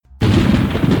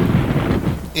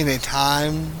In a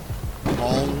time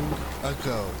long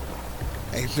ago,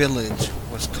 a village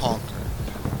was conquered.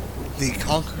 The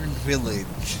conquered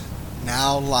village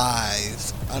now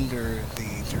lies under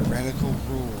the tyrannical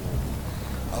rule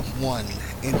of one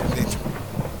individual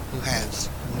who has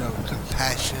no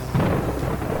compassion,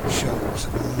 shows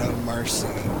no mercy,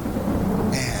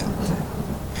 and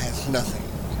has nothing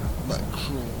but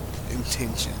cruel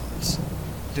intentions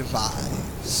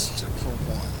devised for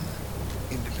one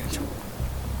individual.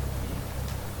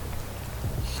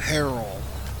 Peril,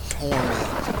 torment,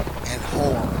 and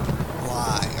horror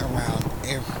lie around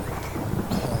every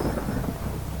corner.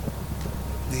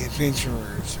 The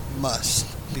adventurers must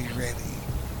be ready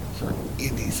for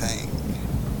anything.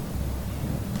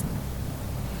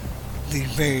 The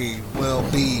very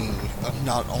well-being of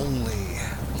not only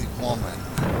the woman,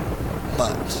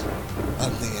 but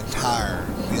of the entire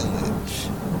village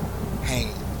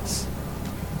hangs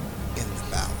in the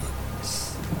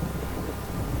balance.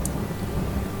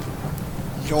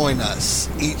 Join us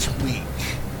each week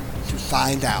to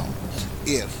find out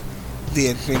if the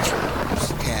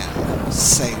adventurers can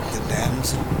save the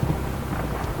damsel,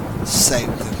 save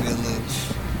the village,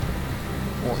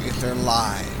 or if their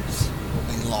lives will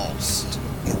be lost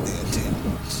in the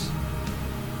attempt.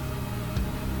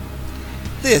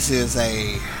 This is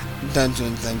a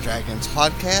Dungeons and Dragons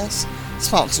podcast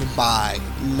sponsored by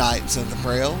Knights of the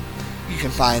Braille. You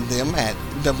can find them at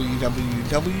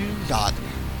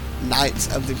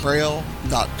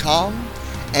www.knightsofthebraille.com,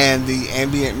 and the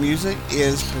ambient music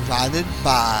is provided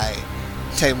by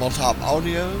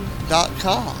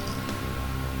tabletopaudio.com.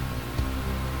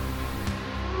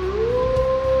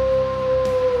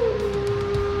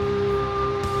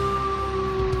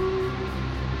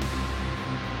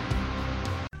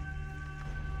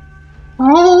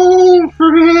 Oh,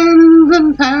 friends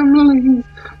and family,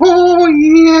 oh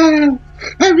yes,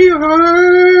 have you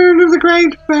heard of the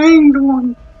great famed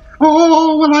one?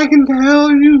 Oh, well I can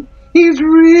tell you, he's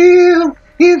real,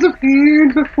 he's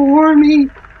appeared before me,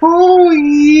 oh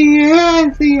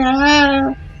yes he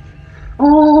has.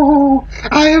 Oh,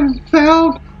 I have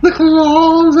felt the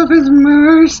claws of his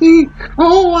mercy,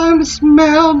 oh I've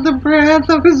smelled the breath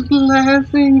of his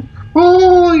blessing,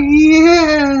 oh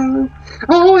yes.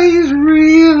 Oh, he's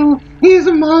real. He's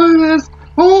among us.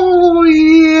 Oh,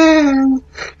 yes.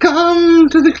 Come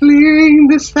to the clearing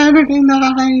this Saturday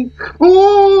night.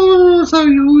 Oh, so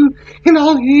you can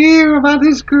all hear about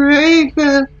his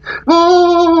greatness.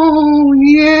 Oh,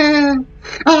 yes.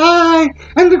 I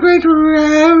am the great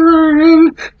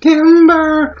Reverend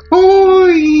Timber. Oh,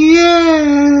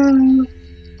 yes.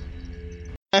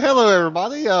 Hello,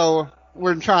 everybody.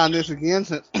 We're trying this again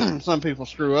since some people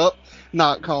screw up,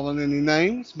 not calling any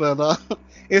names, but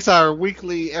it's our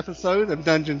weekly episode of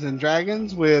Dungeons and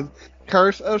Dragons with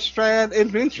Curse of Strahd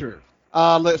Adventure.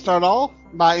 Let's start off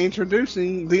by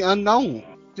introducing the unknown.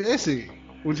 Jesse,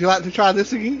 would you like to try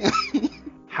this again?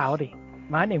 Howdy,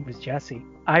 my name is Jesse.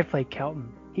 I play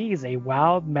Kelton. He is a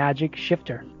wild magic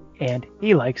shifter, and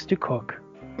he likes to cook.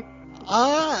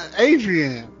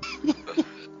 Adrian.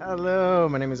 Hello,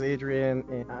 my name is Adrian,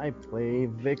 and I play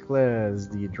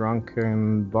Viklas, the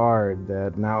drunken bard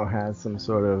that now has some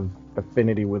sort of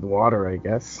affinity with water, I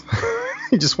guess.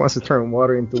 He just wants to turn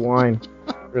water into wine.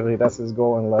 Really, that's his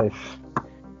goal in life.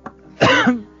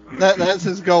 That's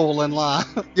his goal in life.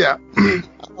 Yeah.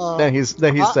 Then he's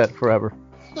set forever.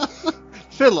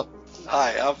 Philip.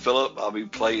 Hi, I'm Philip. I'll be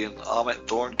playing Amit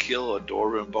Thornkill, a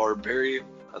Dwarven barbarian.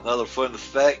 Another fun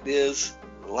fact is,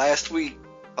 last week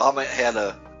Amit had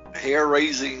a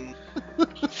hair-raising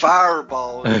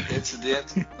fireball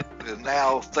incident, and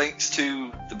now, thanks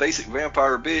to the basic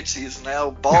vampire bitch, he is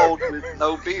now bald with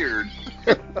no beard,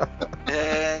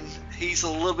 and he's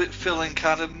a little bit feeling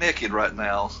kind of naked right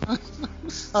now.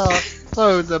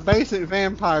 So the basic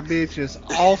vampire bitch is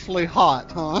awfully hot,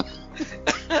 huh?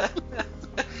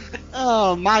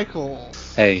 Oh, Michael.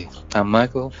 Hey, I'm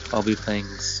Michael. I'll be playing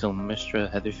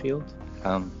Silmistra Heatherfield.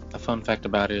 A fun fact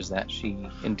about her is that she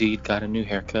indeed got a new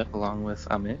haircut along with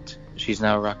Amit. She's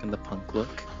now rocking the punk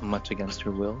look, much against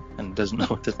her will, and doesn't know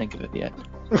what to think of it yet.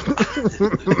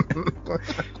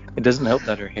 It doesn't help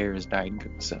that her hair is dyed,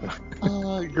 so...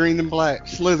 Green and black,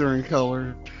 Slytherin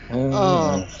color.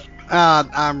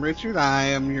 I'm Richard. I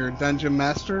am your dungeon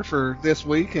master for this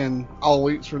week and all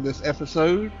weeks for this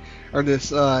episode, or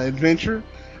this adventure.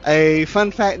 A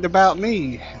fun fact about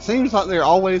me. It seems like they're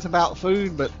always about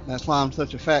food, but that's why I'm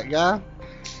such a fat guy.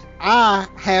 I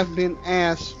have been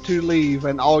asked to leave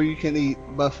an all-you-can-eat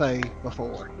buffet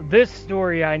before. This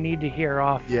story I need to hear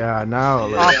off. Yeah, now.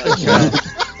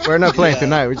 We're not playing Yeah.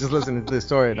 tonight. We're just listening to this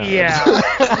story now. Yeah.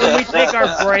 When we take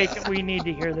our break, we need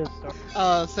to hear this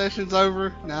story. Session's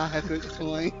over. Now I have to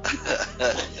explain.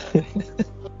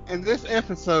 In this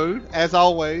episode, as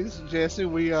always, Jesse,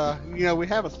 we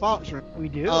have a sponsor. We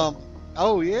do.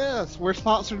 Oh yes, we're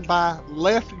sponsored by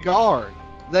Left Guard.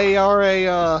 They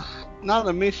are not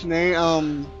a missionary,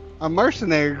 a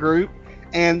mercenary group,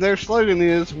 and their slogan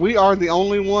is "We are the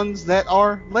only ones that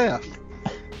are left."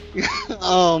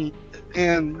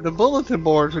 And the bulletin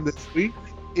board for this week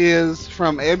is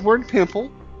from Edward Pimple.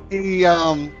 He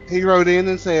wrote in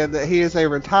and said that he is a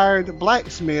retired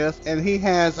blacksmith and he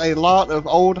has a lot of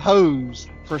old hose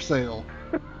for sale.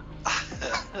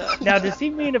 Now, does he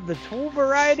mean of the tool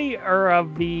variety or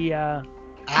of the I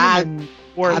human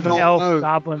or I don't elf know.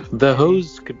 goblin? The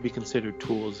hose could be considered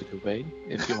tools either way,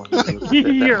 if you want to look at it that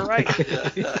You're way. right.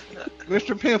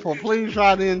 Mr. Pimple, please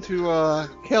write into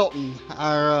Kelton,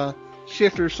 our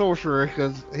shifter sorcerer,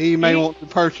 because he may want to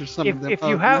purchase some of them. If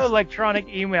you have electronic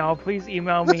email, please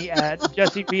email me at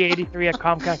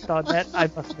jesseb83@comcast.net. I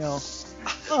must know.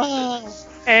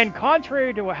 And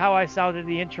contrary to how I sounded in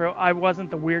the intro, I wasn't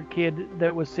the weird kid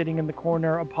that was sitting in the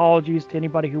corner. Apologies to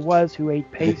anybody who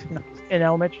ate paste in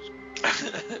elementary school.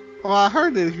 Well, I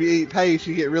heard that if you eat paste,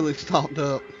 you get really stomped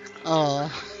up.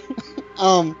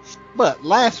 But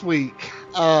last week,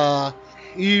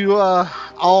 you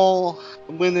all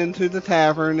went into the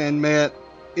tavern and met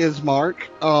Ismark,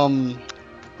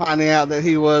 finding out that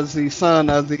he was the son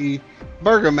of the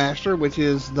burgomaster, which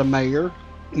is the mayor.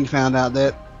 You found out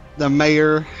that the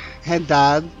mayor had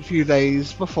died a few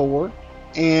days before,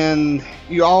 and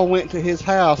you all went to his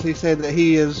house. He said that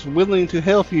he is willing to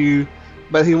help you,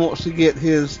 but he wants to get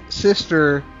his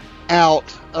sister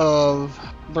out of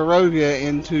Barovia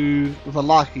into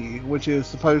Vallaki, which is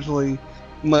supposedly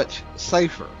much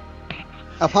safer.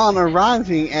 Upon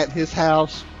arriving at his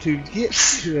house to get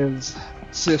his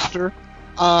sister,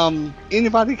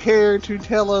 anybody care to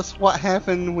tell us what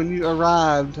happened when you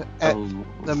arrived at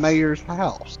the mayor's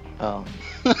house? Well,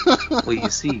 you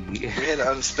see, We had an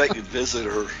unexpected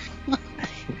visitor.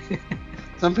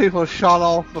 Some people shot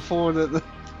off before the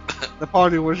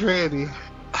party was ready.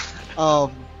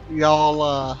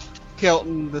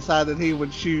 Kelton decided he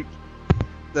would shoot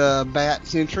the bat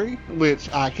sentry, which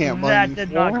I can't blame That you did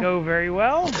for. not go very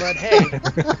well, but hey.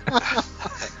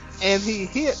 And he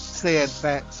hit said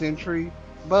bat sentry,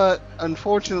 but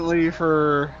unfortunately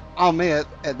for Ahmet,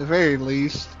 at the very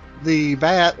least, the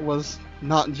bat was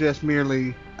not just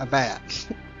merely a bat.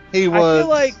 He was. I feel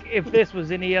like if this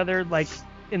was any other,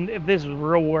 if this was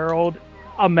real world,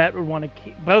 Ahmet would want to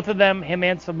kill both of them. Him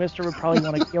and Mister would probably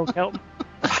want to kill Kelton.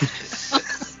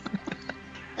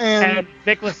 And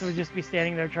Nicholas would just be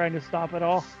standing there trying to stop it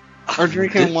all. or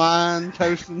drinking wine,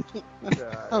 toasting.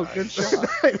 Oh, good shot.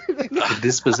 the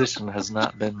disposition has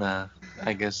not been,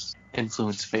 I guess,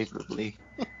 influenced favorably.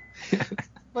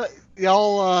 But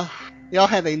y'all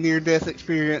had a near-death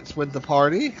experience with the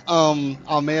party.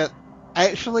 Ahmet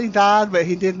actually died, but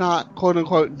he did not,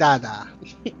 quote-unquote, die.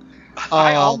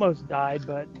 I almost died,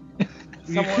 but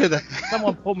You could have.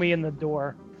 someone pulled me in the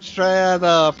door. Strad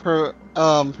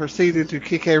proceeded to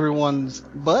kick everyone's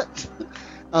butt,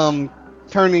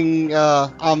 turning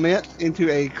Ahmet into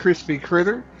a crispy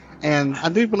critter. And I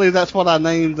do believe that's what I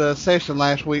named the session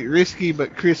last week, Risky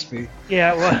but Crispy.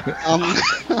 Yeah, well,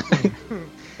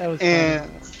 that was And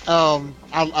fun.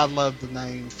 I love the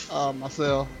name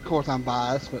myself. Of course, I'm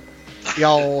biased, but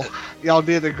y'all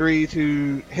did agree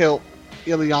to help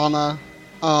Ileana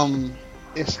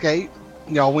escape.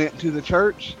 Y'all went to the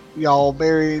church. Y'all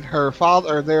buried her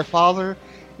father or their father.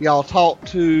 Y'all talked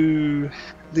to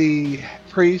the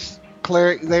priest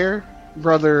cleric there,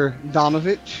 Brother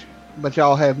Donovich, but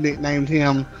y'all have nicknamed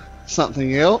him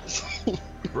something else.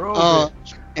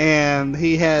 And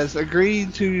he has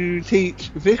agreed to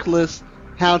teach Vickles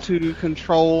how to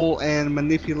control and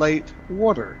manipulate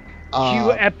water.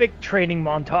 Cue epic training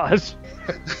montage.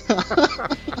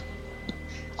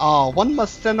 One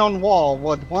must stand on wall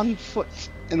with one foot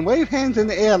and wave hands in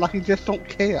the air like you just don't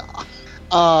care.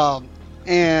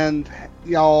 And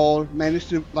y'all managed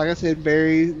to, like I said,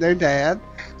 bury their dad,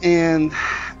 and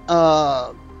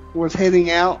was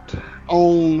heading out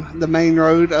on the main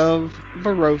road of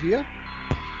Barovia.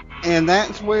 And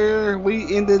that's where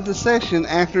we ended the session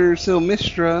after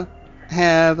Silmistra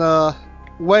had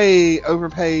way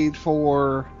overpaid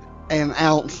for an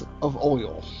ounce of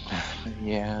oil.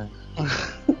 Yeah.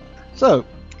 So,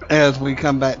 as we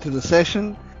come back to the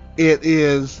session, it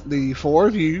is the four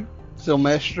of you,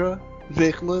 Silmistra,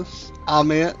 Vickles,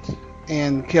 Ahmet,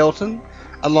 and Kelton,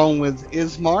 along with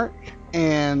Ismark,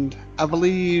 and I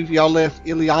believe y'all left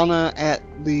Ileana at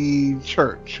the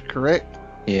church, correct?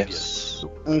 Yes.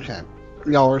 Okay.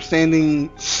 Y'all are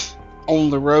standing on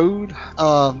the road,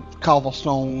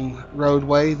 cobblestone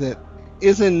roadway that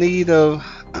is in need of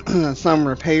some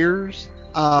repairs.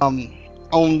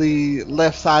 On the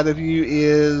left side of you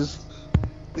is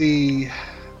the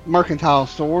mercantile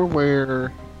store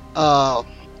where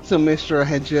Sylmistra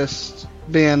had just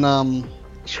been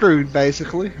screwed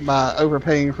basically by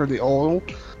overpaying for the oil.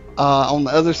 On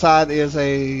the other side is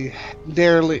a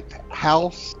derelict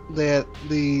house that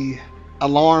the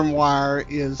alarm wire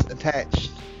is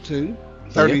attached to,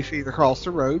 30 feet across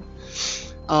the road.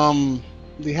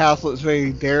 The house looks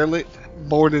very derelict,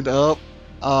 boarded up.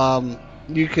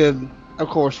 You could, of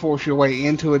course, force your way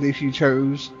into it if you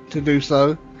chose to do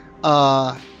so.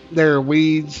 There are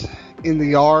weeds in the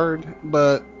yard,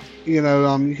 but you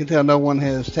can tell no one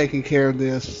has taken care of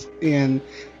this in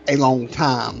a long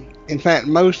time. In fact,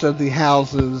 most of the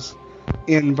houses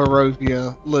in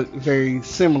Barovia look very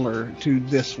similar to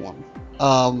this one.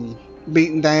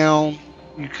 Beaten down,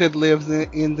 you could live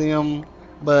in them,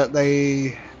 but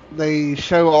they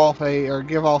show off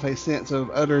give off a sense of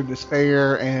utter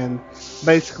despair and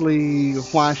basically,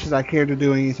 why should I care to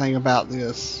do anything about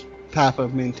this type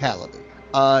of mentality.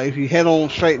 If you head on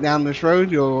straight down this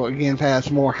road, you'll again pass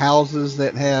more houses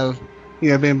that have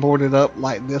been boarded up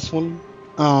like this one.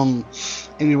 And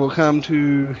you will come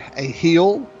to a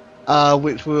hill,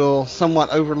 which will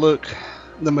somewhat overlook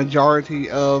the majority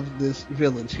of this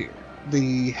village here.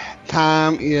 The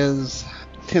time is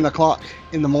 10 o'clock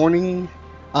in the morning,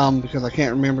 because I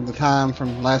can't remember the time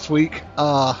from last week,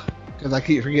 because I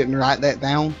keep forgetting to write that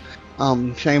down.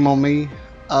 Shame on me.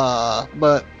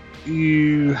 But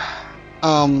you,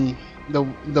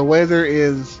 the weather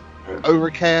is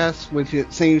overcast, which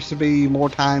it seems to be more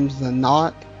times than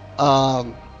not.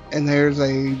 And there's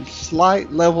a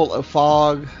slight level of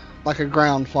fog, like a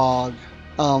ground fog,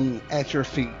 at your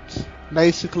feet.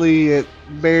 Basically, it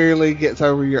barely gets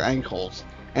over your ankles.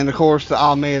 And of course, the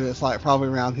Ahmed is like probably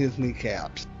around his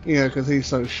kneecaps, because he's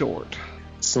so short.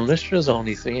 Sylmistra's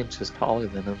only 3 inches taller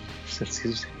than him, since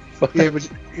he's...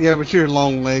 Yeah, but you're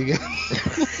long-legged.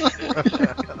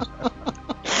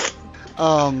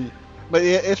 But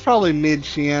it's probably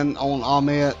mid-shin on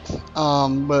Ahmed.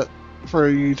 But for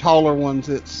you taller ones,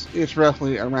 it's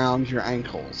roughly around your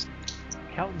ankles.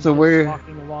 Kelton's So we're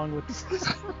walking along with.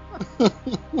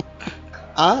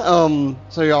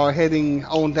 So y'all are heading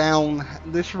on down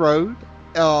this road.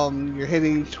 You're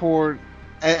heading toward.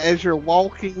 As you're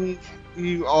walking,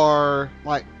 you are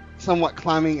like somewhat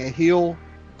climbing a hill.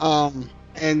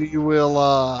 And you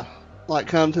will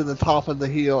come to the top of the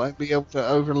hill and be able to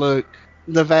overlook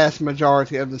the vast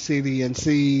majority of the city and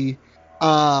see.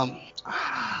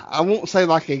 I won't say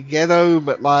like a ghetto,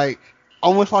 but like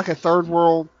almost like a third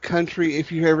world country.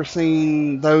 If you've ever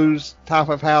seen those type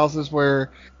of houses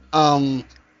where,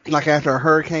 like after a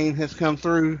hurricane has come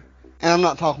through, and I'm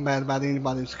not talking bad about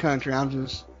anybody's country. I'm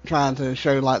just trying to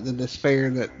show like the despair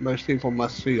that most people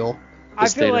must feel. The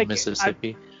state of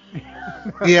Mississippi.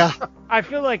 Yeah. I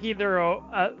feel like either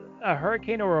a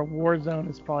hurricane or a war zone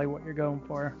is probably what you're going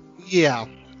for. Yeah.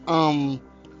 And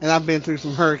I've been through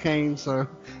some hurricanes, so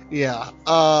yeah.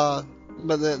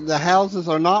 But the houses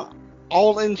are not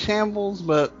all in shambles,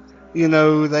 but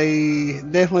they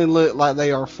definitely look like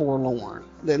they are forlorn.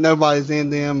 That nobody's in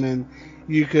them, and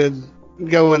you could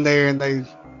go in there and they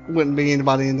wouldn't be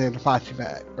anybody in there to fight you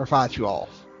back or fight you off.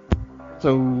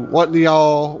 So what do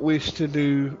y'all wish to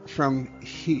do from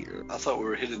here? I thought we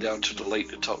were headed down to the lake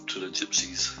to talk to the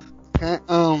gypsies.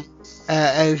 Okay.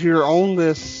 As you're on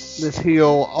this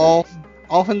hill,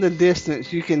 off in the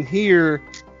distance, you can hear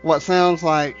what sounds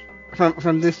like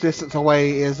from this distance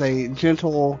away is a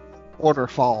gentle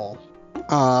waterfall.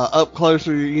 Up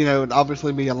closer, it'd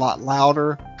obviously be a lot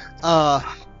louder.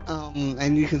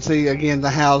 And you can see again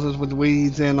the houses with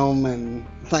weeds in them and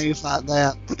things like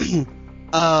that.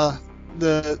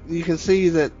 You can see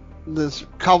that this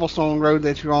cobblestone road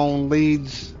that you're on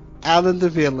leads out of the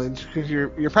village, because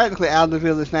you're practically out of the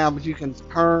village now, but you can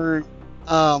turn,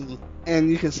 and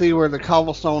you can see where the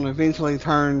cobblestone eventually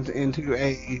turns into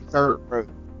a dirt road.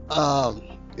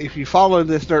 If you follow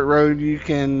this dirt road, you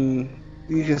can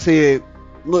see it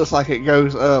looks like it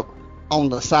goes up on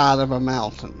the side of a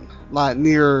mountain, like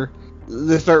near.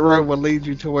 This dirt road will lead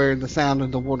you to where the sound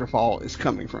of the waterfall is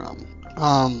coming from.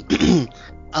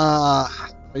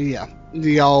 Yeah. Do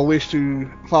y'all wish to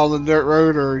follow the dirt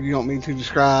road, or you want me to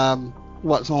describe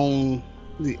what's on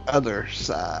the other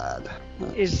side?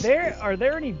 Are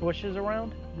there any bushes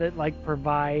around that like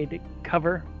provide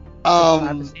cover?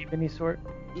 Privacy of any sort?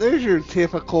 There's your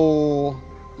typical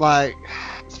like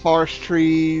sparse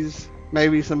trees,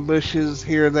 maybe some bushes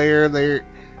here or there.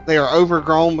 they are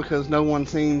overgrown because no one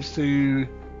seems to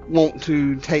want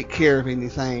to take care of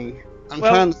anything. I'm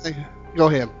Well- trying to think. Go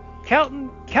ahead. Kelton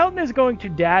is going to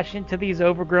dash into these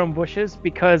overgrown bushes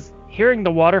because hearing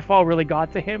the waterfall really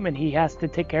got to him and he has to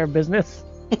take care of business.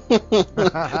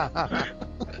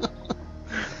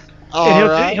 All And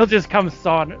right. he'll just come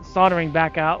sauntering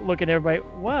back out, looking at everybody.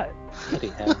 What? Bloody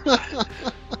hell.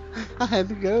 I had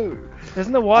to go.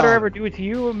 Doesn't the water Oh. ever do it to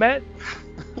you, Matt?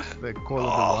 The Call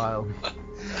of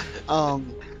the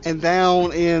Wild. And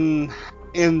down in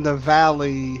the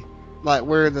valley, like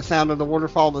where the sound of the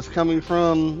waterfall is coming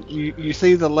from, you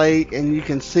see the lake and you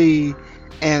can see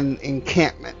an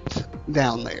encampment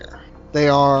down there. They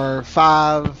are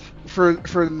 5 for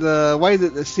the way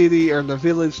that the city or the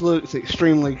village looks,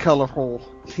 extremely colorful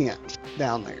tents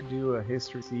down there. Do a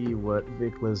history, see what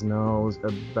Viklas knows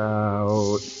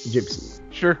about Gypsy.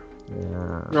 Sure.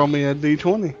 Yeah. Roll me a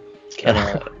d20.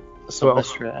 Can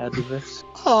Sylvester add to this?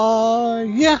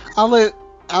 Yeah, I'll let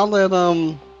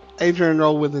Adrian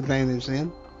roll with advantage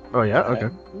then. Oh yeah.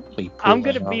 Okay. We pool I'm our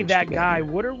gonna be knowledge that together. guy.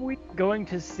 What are we going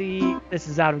to see? This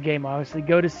is out of game, obviously.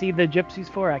 Go to see the gypsies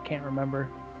for? I can't remember.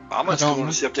 I'm just I don't going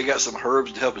know. to see if they got some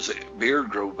herbs to help his beard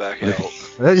grow back out.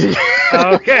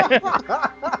 Okay.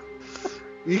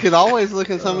 You could always look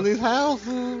in some of these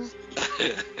houses.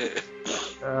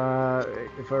 If I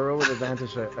roll with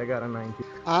advantage, I got a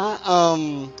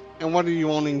 19. And what are you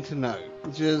wanting to know?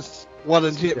 Just what a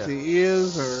gypsy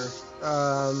is, or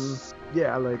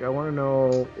Yeah, like I want to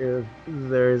know if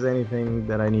there is anything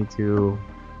that I need to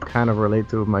kind of relate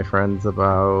to with my friends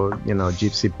about,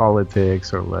 gypsy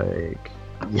politics or like,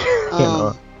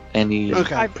 Any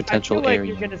Okay. I potential feel like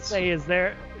areas? you're gonna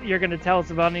say, you're gonna tell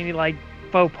us about any like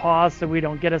faux pas so we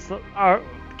don't get us. Our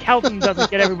Kelton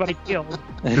doesn't get everybody killed.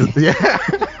 yeah.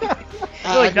 I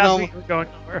feel like that's what we're going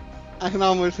over. I can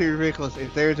almost hear Rickles.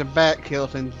 If there's a bat,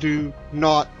 Kelton, do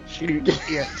not shoot it.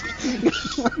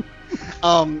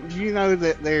 You know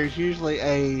that there's usually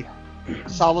a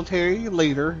solitary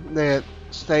leader that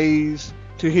stays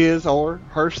to his or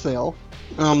herself.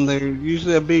 There's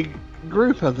usually a big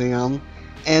group of them,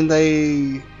 and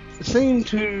they seem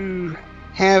to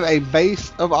have a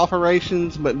base of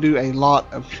operations, but do a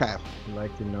lot of travel. I'd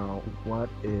like to know what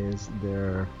is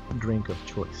their drink of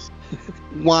choice.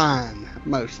 Wine,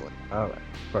 mostly. Alright,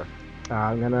 perfect.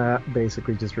 I'm gonna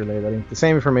basically just relay the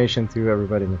same information to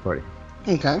everybody in the party.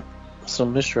 Okay. So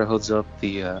Mishra holds up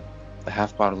the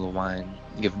half bottle of wine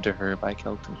given to her by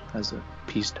Kelton as a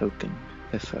peace token,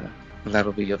 if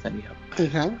that'll be of any help.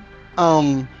 Okay.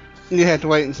 You have to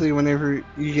wait and see whenever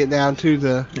you get down to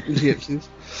the gypsies.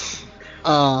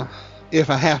 If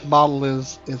a half bottle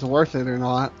is worth it or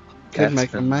not. Could That's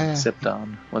make them been mad. sipped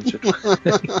on once or twice.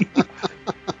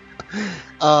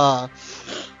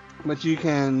 But you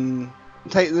can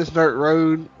take this dirt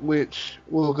road, which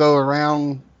will go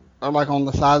around, or like on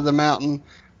the side of the mountain,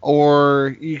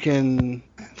 or you can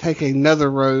take another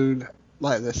road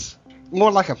like this,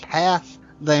 more like a path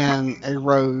than a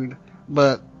road,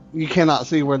 but you cannot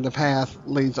see where the path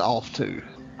leads off to.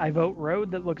 I vote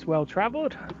road that looks well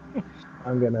traveled,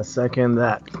 I'm gonna second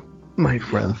that, my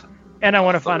friend. and I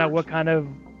want to find out what kind of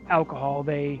alcohol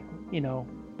they,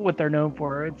 what they're known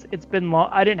for. It's been long.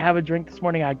 I didn't have a drink this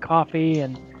morning. I had coffee,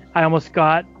 and I almost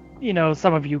got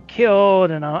some of you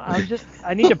killed, and I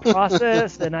need to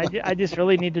process, and I just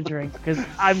really need to drink because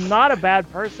I'm not a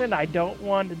bad person. I don't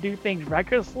want to do things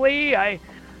recklessly.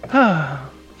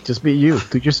 Just be you.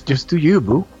 Just do you,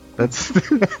 boo. That's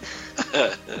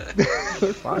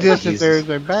Just if there's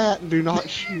a bat, do not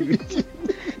shoot.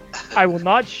 I will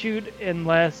not shoot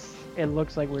unless it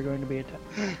looks like we're going to be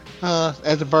attacked.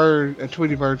 As a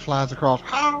Tweety bird flies across.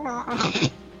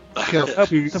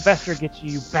 Sylvester gets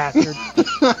you, you bastard.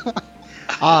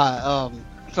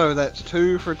 So that's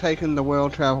 2 for taking the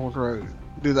well-traveled road.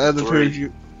 Do the other 2 3. of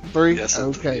you? 3? Yes,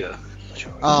 Okay. yeah.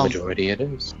 Majority it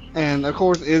is. And of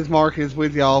course, Ismark is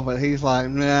with y'all, but he's like,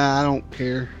 nah, I don't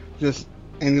care.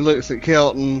 And he looks at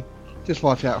Kelton. Just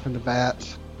watch out for the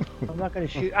bats. I'm not going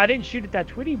to shoot. I didn't shoot at that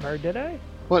Tweety bird, did I?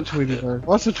 What Tweety bird?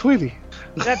 What's a Tweety?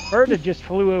 That bird that just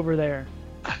flew over there.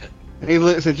 He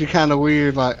looks at you kind of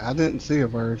weird, like, I didn't see a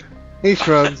bird. He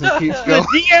shrugs and keeps The going.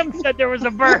 DM said there was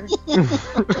a bird.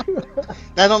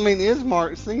 That don't mean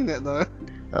Ismark's seen it, though.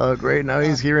 oh great! Now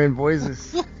he's hearing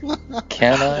voices.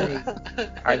 Can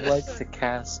I'd like to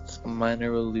cast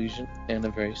minor illusion in a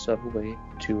very subtle way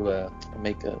to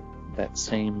make that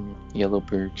same yellow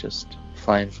bird just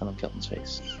fly in front of Kelton's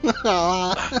face.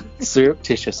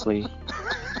 Surreptitiously,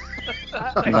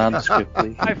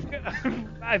 non-strictly.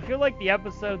 I feel like the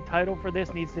episode title for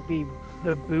this needs to be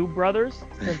The Boo Brothers,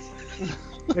 since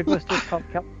Nicholas just called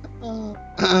Kelton. So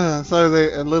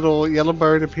a little yellow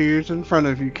bird appears in front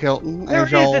of you, Kelton. There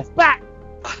As it is. y'all, It's back.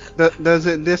 does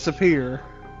it disappear?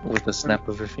 With a snap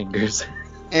of her fingers.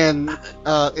 And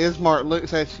Ismark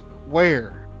looks at you.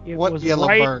 Where? It What was yellow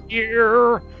right bird?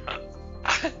 here.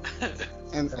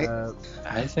 And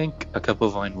I think a cup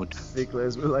of wine would.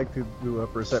 Nicholas would like to do a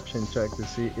perception check to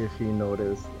see if he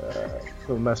noticed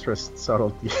Sylmestra's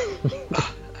subtlety.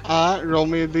 alright, roll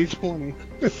me a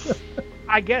d20.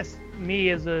 I guess me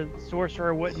as a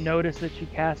sorcerer wouldn't notice that she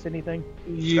cast anything.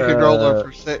 You could roll a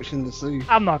perception to see.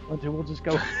 I'm not going to. We'll just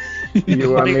go.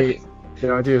 You want me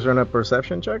to just run a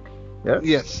perception check? Yeah?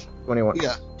 Yes. 21.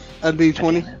 Yeah. A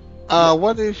d20.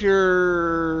 What is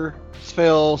your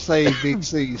spell save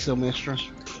DC, Sylmestra?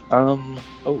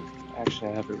 Oh, actually,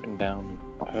 I have it written down.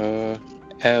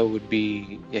 It would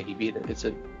be. Yeah, he beat it. It's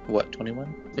a what?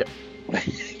 21. Yeah.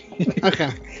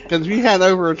 Okay. Because if you had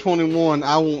over a 21,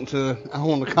 I want a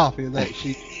copy of that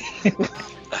sheet.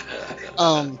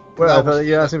 Well, I thought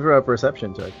you asked me for a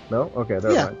perception check. No? Okay,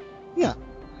 never mind.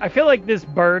 I feel like this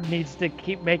bird needs to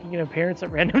keep making an appearance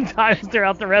at random times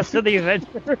throughout the rest of the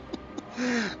adventure.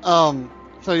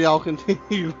 So y'all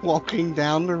continue walking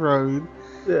down the road,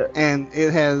 Yeah. and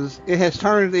it has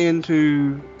turned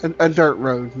into a dirt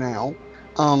road now.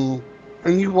 And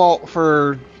you walk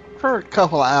for a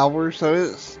couple of hours, so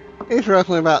it's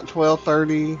roughly about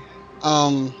 12:30.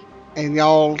 And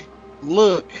y'all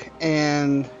look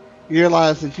and you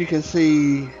realize that you can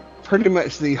see pretty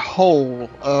much the whole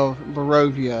of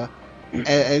Barovia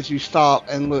as you stop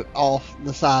and look off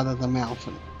the side of the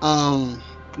mountain.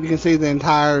 You can see the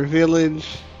entire village.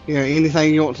 You know,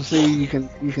 anything you want to see, you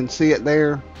can see it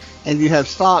there. And you have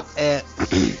stopped at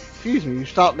you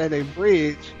stopped at a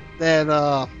bridge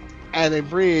that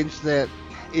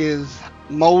is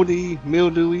moldy,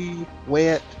 mildewy,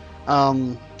 wet.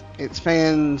 It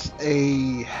spans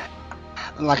a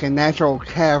natural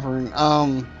cavern,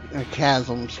 a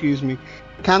chasm,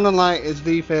 kind of like as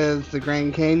deep as the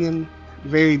Grand Canyon,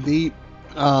 very deep.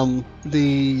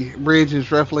 The bridge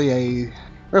is roughly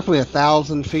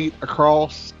 1,000 feet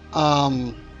across.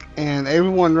 And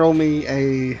everyone roll me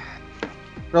a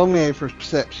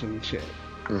perception check.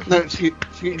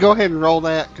 Mm-hmm. No, go ahead and roll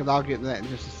that, because I'll get to that in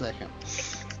just a second.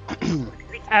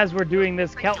 As we're doing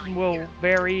this, Kelton will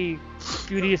very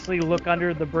studiously look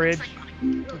under the bridge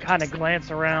and kind of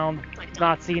glance around,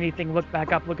 not see anything, look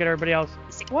back up, look at everybody else.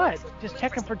 What? Just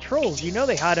checking for trolls. You know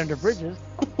they hide under bridges.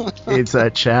 It's a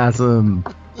chasm.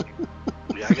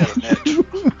 Yeah, I got a nat.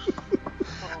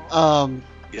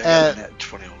 Yeah, I got a nat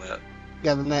 20 on that.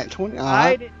 Got a nat 20.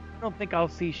 I don't think I'll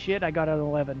see shit. I got an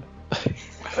 11.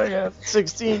 I got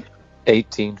 16.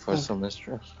 18 for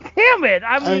Sylmestra. Damn it!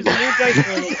 I'm using new dice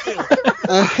rollers too.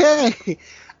 Okay.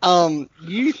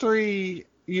 You three,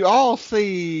 you all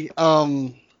see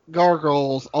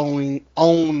gargoyles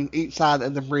on each side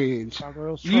of the bridge.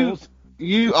 Gargoyles, trolls.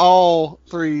 You all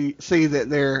three see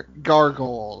that they're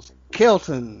gargoyles.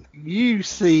 Kelton, you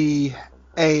see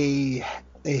a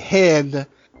head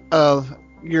of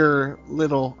your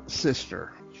little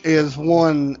sister is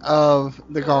one of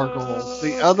the gargoyles.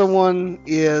 The other one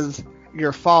is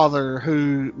your father,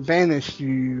 who banished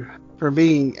you for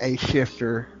being a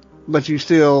shifter, but you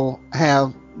still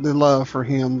have the love for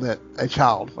him that a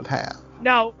child would have.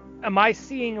 Now, am I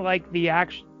seeing like the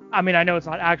actual? I mean, I know it's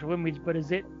not actual image, but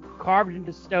is it carved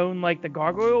into stone like the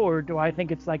gargoyle, or do I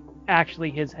think it's like actually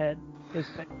his head? His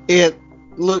face? It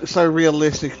looks so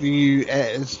realistic to you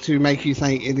as to make you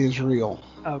think it is real.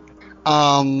 Okay.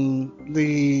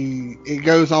 It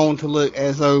goes on to look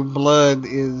as though blood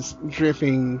is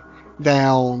dripping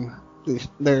down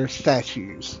their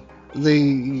statues.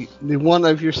 The one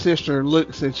of your sister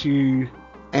looks at you,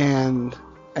 and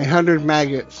 100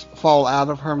 maggots fall out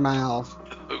of her mouth,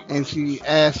 and she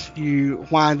asks you,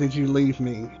 "Why did you leave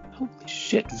me?" Holy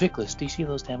shit, Vickless, do you see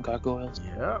those damn gargoyles?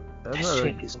 Yeah, That that's shit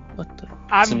right. is what the.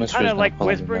 I'm Sylmestra's kind of not like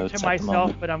following the whispering notes to at the myself,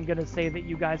 moment. but I'm gonna say that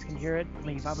you guys can hear it.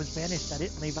 Leave. I was banished. I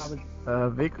didn't leave. I was.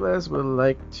 Viklas would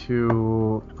like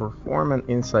to perform an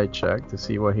insight check to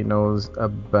see what he knows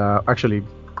about. Actually,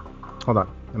 hold on.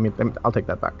 I'll take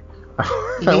that back.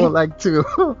 I would like to.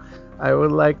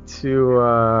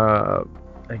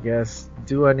 I guess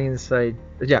do an insight.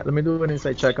 Yeah, let me do an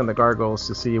insight check on the gargoyles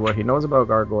to see what he knows about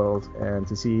gargoyles and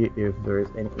to see if there is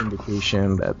any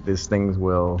indication that these things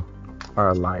are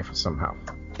alive somehow.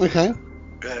 Okay.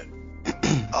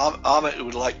 Amit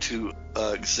would like to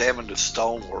examine the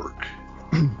stonework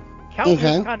Kelton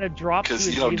Okay. kind of dropped to because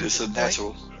his you know knees it's a at this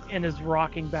natural. point and is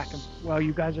rocking back and while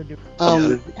you guys are doing.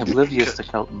 Oblivious to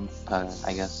Kelton,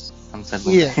 I guess. I'm saying.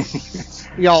 Yeah.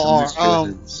 Y'all are.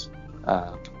 Sylmestra is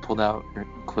pulled out her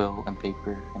quill and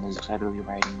paper and is excitedly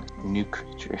writing new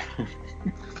creature.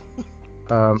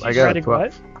 I She's got a writing 12.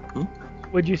 what? Hmm?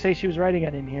 What'd you say she was writing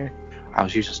at in here?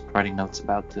 She was just writing notes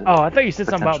about the. Oh, I thought you said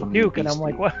something potential about new Duke, and I'm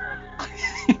like, what?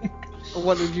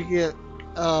 What did you get,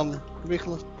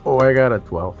 Nicholas? Oh, I got a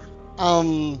 12.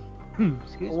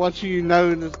 Excuse me. What you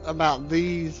notice about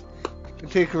these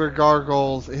particular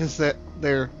gargoyles is that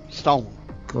they're stone.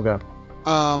 Okay.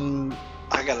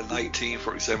 I got a 19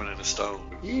 for examining a stone.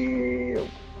 Yeah.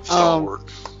 Stonework.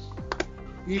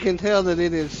 You can tell that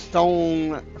it is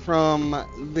stone from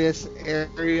this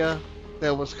area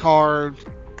that was carved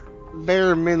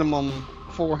bare minimum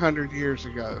 400 years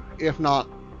ago, if not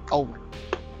older.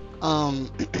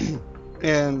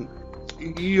 And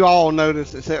you all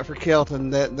notice, except for Kelton,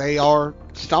 that they are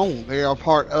stone. They are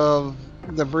part of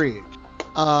the bridge.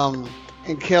 And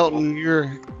Kelton,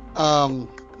 you're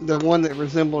the one that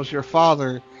resembles your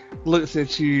father, looks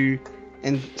at you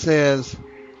and says,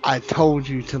 I told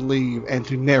you to leave and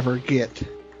to never get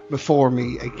before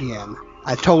me again.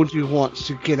 I told you once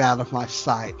to get out of my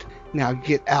sight. Now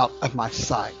get out of my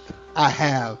sight. I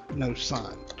have no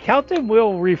son. Kelton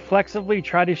will reflexively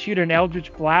try to shoot an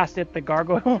Eldritch Blast at the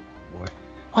gargoyle.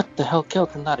 What the hell,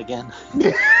 Kelton? Not again.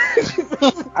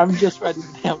 I'm just writing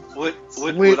down. Would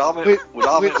Which Amit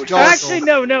gargoyle? Actually,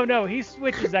 no. He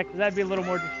switches that because that'd be a little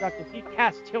more destructive. He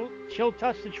casts chill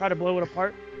touch to try to blow it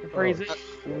apart. To phrase it.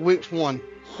 Which one?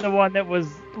 The one that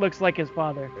looks like his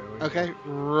father. Okay,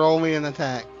 roll me an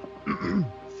attack.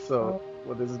 So,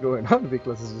 what is going on?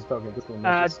 Nicholas is just talking to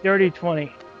someone. Dirty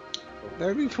 20.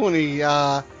 Dirty 20,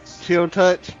 chill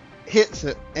touch hits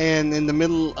it, and in the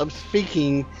middle of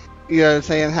speaking,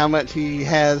 saying how much he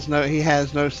has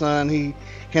no son, he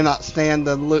cannot stand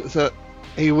the looks up,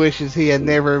 he wishes he had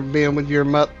never been with your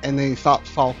mother, and then he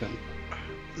stops talking.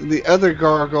 The other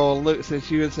gargoyle looks at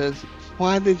you and says,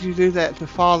 why did you do that to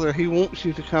father? He wants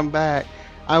you to come back.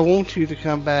 I want you to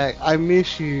come back. I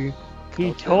miss you.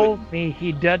 He told me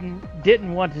he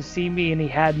didn't want to see me and he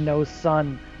had no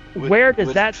son. Would- Where does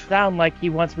would- that sound like he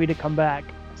wants me to come back?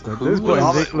 So at this Would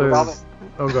point, Amit- would Nicholas.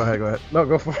 Oh, go ahead. No,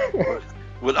 go for it.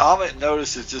 Would Amit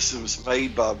notice that this was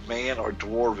made by man or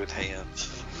dwarven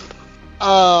hands?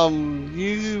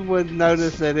 You would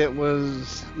notice that it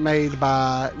was made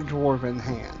by dwarven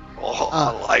hand. Oh,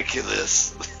 I like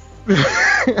this.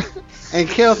 And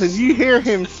Kelton, you hear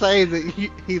him say that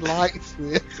he likes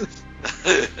this.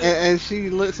 And she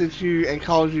looks at you and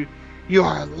calls you, you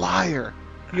are a liar.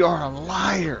 You are a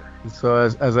liar. So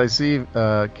as I see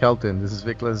Kelton, this is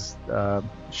Vikla's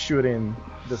shooting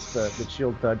the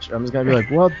chill touch. I'm just gonna be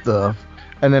like, what the?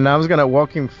 And then I'm just gonna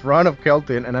walk in front of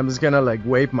Kelton and I'm just gonna like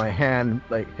wave my hand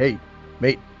like, hey,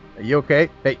 mate, are you okay?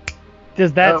 Hey.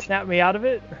 Does that snap me out of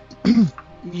it?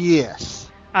 Yes.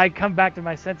 I come back to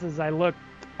my senses. I look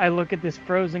at this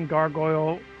frozen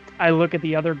gargoyle. I look at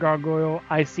the other gargoyle.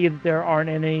 I see that there aren't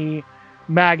any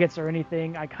maggots or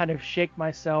anything. I kind of shake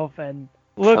myself and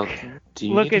look. Kelton, do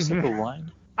you look need a at sip me. of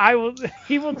wine?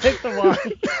 He will take the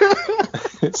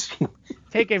wine,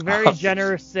 take a very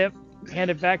generous sip, hand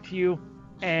it back to you,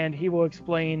 and he will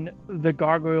explain the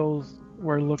gargoyles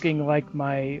were looking like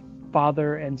my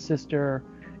father and sister.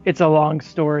 It's a long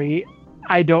story.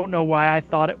 I don't know why I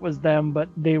thought it was them, but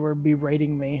they were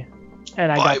berating me,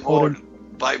 and I got pulled in.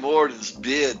 By Morden's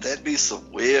bid, that'd be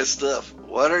some weird stuff.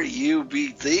 What are you be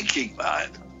thinking, man?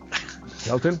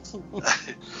 Kelton,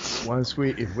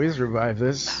 if we survive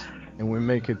this and we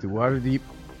make it to Waterdeep,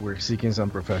 we're seeking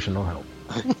some professional help.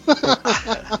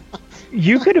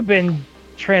 You could have been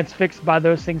transfixed by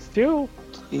those things too.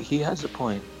 He has a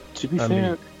point. To be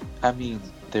fair,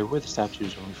 there were the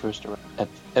statues when we first arrived.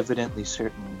 Evidently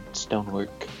certain stonework.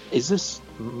 Is this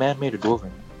man-made or dwarven?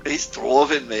 He's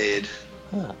dwarven made.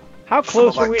 Huh. How Some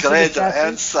close of are my we to the great statues?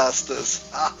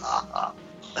 ancestors. How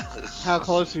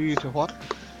close are you to what?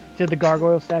 To the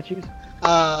gargoyle statues?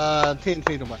 10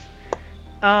 feet away.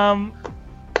 Let's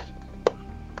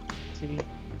see,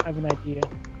 I have an idea.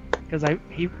 Because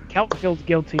Kelton feels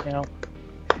guilty now.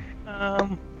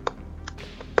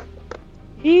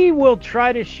 He will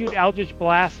try to shoot Eldritch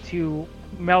Blast to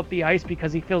melt the ice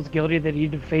because he feels guilty that he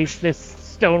defaced this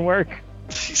stonework.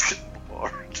 He's getting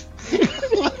bored.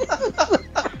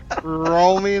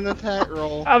 Roll me an attack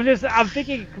roll. I'm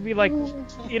thinking it could be like,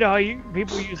 you know how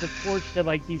people use a torch to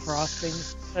like defrost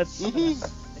things. That's The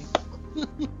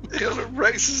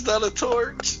race is not a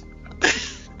torch.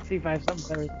 see if I have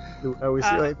something better. Are we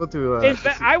still able to? In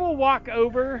fact, I will walk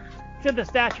over to the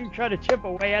statue and try to chip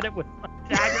away at it with my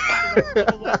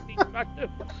dagger.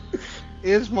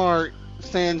 Ismark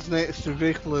stands next to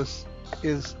Viklaus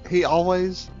Is he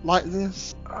always like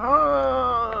this? Well,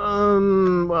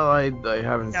 I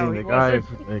haven't No, seen he the guy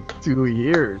wasn't. for like 2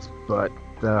 years, but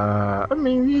I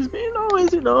mean, he's been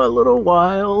always, a little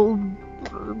wild,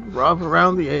 rough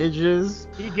around the edges.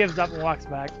 He gives up and walks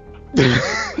back.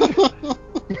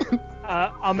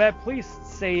 Ahmet, please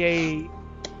say a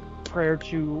prayer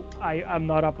to I'm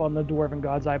not up on the dwarven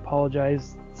gods. I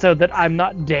apologize, so that I'm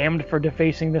not damned for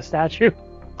defacing the statue.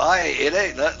 It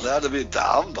ain't nothing to be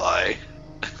down by.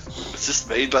 It's just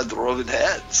made by dwarven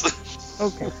hands.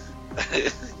 Okay.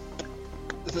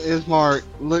 So Ismark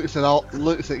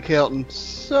looks at Kelton.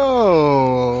 So,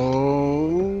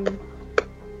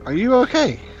 are you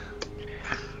okay?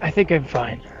 I think I'm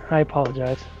fine. I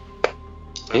apologize.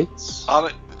 It's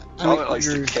Amit I mean, likes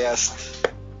to you're- cast.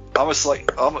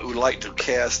 Amit would like to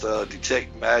cast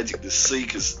detect magic to see,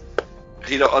 because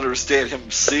he don't understand him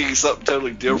seeing something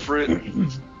totally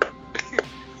different.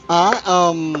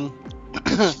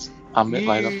 Amit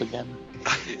light up again.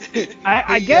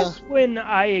 I He, guess when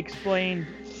I explained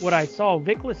what I saw,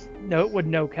 Vickless would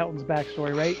know Kelton's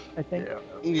backstory, right? I think.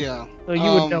 Yeah. So you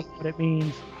would know what it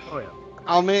means. Oh yeah.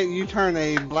 I'll admit you turn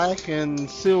a black and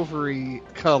silvery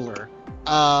color.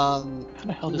 How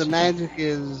the hell does The he- magic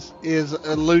is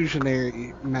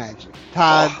illusionary magic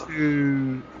tied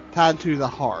to the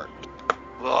heart.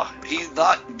 Well, he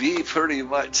not be pretty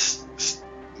much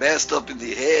messed up in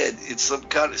the head. It's some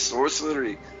kind of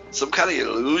sorcery, some kind of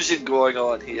illusion going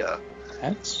on here.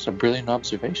 That's a brilliant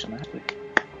observation, actually.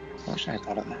 I wish I had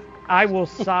thought of that. I will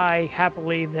sigh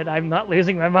happily that I'm not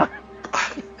losing my mind.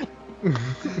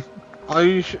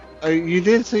 You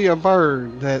did see a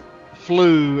bird that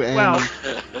flew and Well,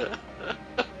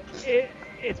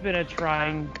 it's been a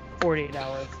trying 48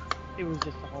 hours. It was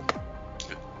just a whole month.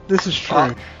 this is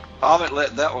true. Amit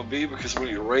let that one be because when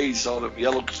he raged, all them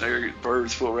yellow canary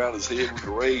birds flew around his head with the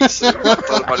rage, so I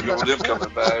thought it might have been with them coming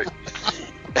back.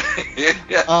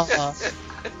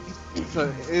 So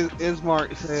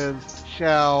Ismark says,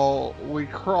 "Shall we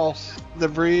cross the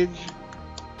bridge?"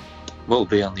 We'll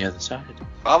be on the other side.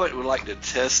 Amit would like to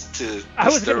test to I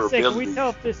was going to say, can sterability. we tell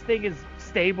if this thing is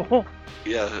stable?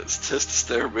 Yeah, let's test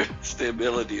the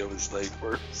stability of his thing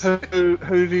first. Who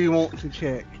do you want to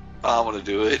check? I'm gonna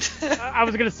do it. I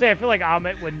was going to say, I feel like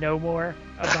Ahmet would know more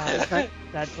about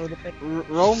that sort of thing.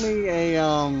 Roll me a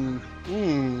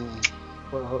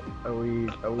Well, are we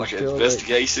Like an still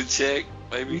investigation check,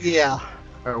 maybe. Yeah.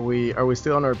 are we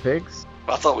still on our pigs?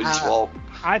 I thought we just walked.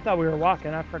 I thought we were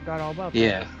walking. I forgot all about that.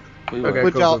 Yeah. We Okay, were.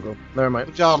 Would go, y'all- go. Never mind.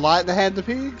 Would y'all like to have the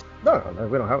pigs? No,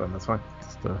 we don't have them. That's fine.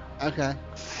 Just, Okay.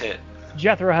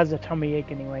 Jethro has a tummy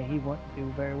ache anyway. He won't do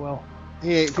very well.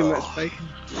 He ate too much Oh. bacon.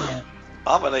 Yeah.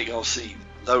 Amit ain't gonna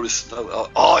notice.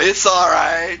 Oh, it's all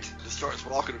right. Just starts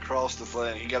walking across the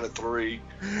thing. He got a 3.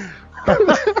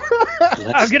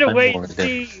 I'm going to wait and unmoored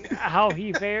it. see how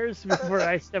he fares before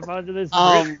I step onto this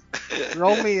bridge.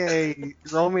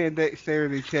 Roll me a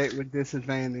dexterity check with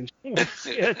disadvantage.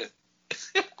 Shit.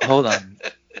 Hold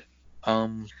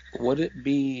on. Would it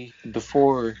be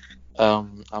before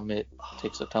Amit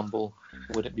takes a tumble?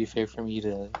 Would it be fair for me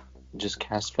to just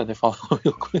cast Featherfall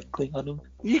real quickly on him?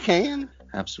 You can.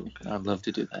 Absolutely, I'd love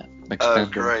to do that. Oh, Expend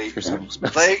them great. for several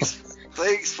spells.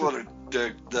 Thanks for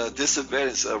the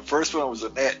disadvantage. The first one was a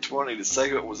nat 20. The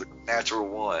second one was a natural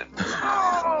 1.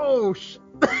 Oh,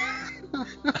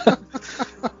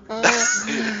 And-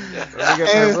 I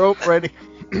got my rope ready.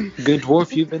 Good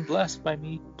dwarf, you've been blessed by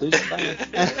me. Please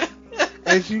die.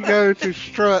 As you go to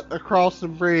strut across the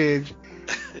bridge,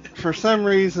 for some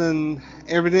reason,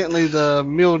 evidently the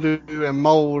mildew and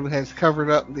mold has covered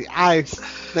up the ice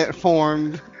that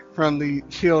formed from the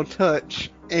chill touch,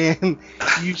 and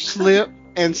you slip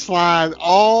and slide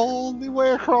all the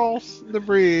way across the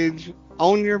bridge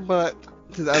on your butt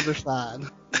to the other side.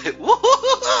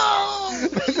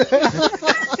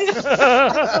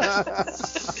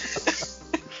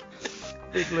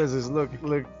 Nicholas is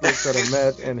looks at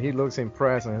Ahmet and he looks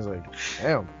impressed and he's like,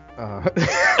 damn.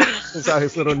 Pulls out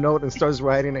his little note and starts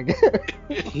writing again.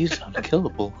 He's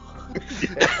unkillable.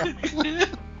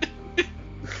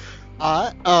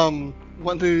 Alright,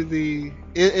 what do the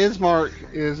Ismark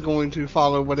is going to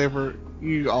follow whatever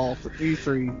you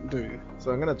three do.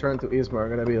 So I'm gonna turn to Ismar. I'm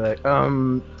gonna be like,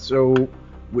 so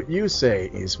would you say,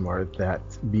 Ismar, that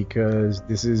because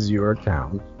this is your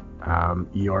town,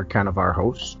 you're kind of our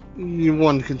host?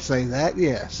 One could say that,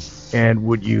 yes. And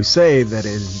would you say that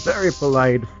it's very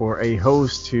polite for a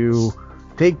host to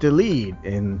take the lead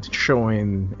in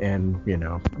showing and,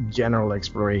 general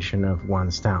exploration of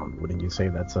one's town? Wouldn't you say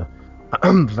that's a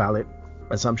valid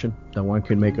assumption that one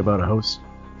could make about a host?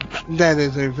 That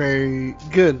is a very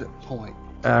good point.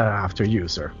 After you,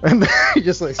 sir. And he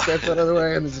just like steps out of the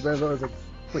way, and this man's always like,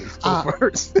 please go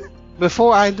first.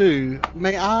 Before I do,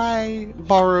 may I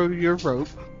borrow your rope?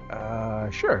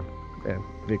 Sure. And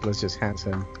Nicholas just hands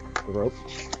him the rope.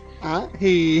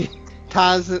 He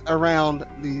ties it around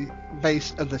the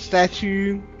base of the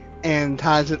statue and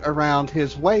ties it around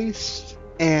his waist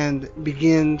and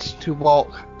begins to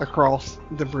walk across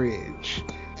the bridge.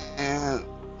 And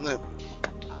look,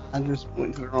 I just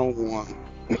went to the wrong one.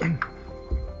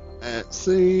 Let's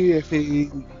see if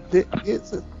he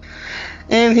gets it.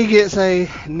 And he gets a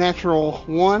natural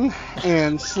 1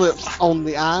 and slips on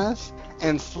the ice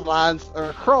and slides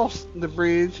across the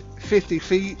bridge 50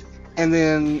 feet and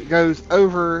then goes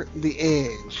over the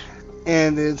edge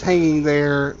and is hanging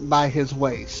there by his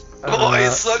waist. Boy,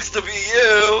 it sucks to be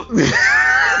you.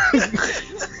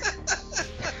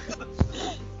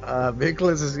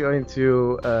 Nicholas is going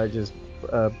to just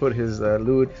put his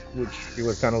lute, which he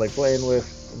was kind of like playing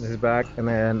with, in his back, and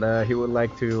then he would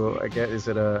like to, I guess, is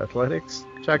it a athletics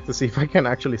check to see if I can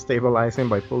actually stabilize him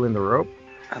by pulling the rope?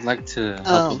 I'd like to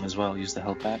help him as well, use the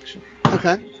help action.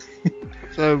 Okay.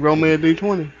 So roll me a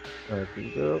d20.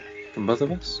 From both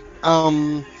of us?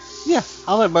 Yeah,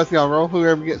 I'll let both of y'all roll.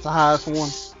 Whoever gets the highest one.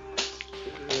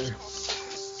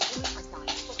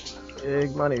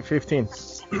 Big money, 15.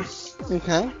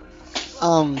 Okay.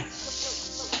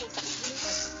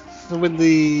 So with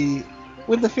the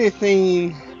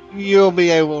 15, you'll be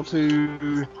able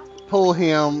to pull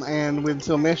him, and with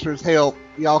Sylmestra's help,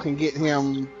 y'all can get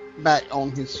him back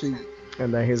on his feet.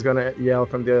 And then he's gonna yell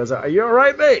from the other side, "Are you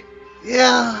alright, mate?"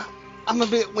 Yeah, I'm a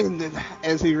bit winded,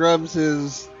 as he rubs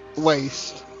his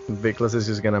waist. Nicholas is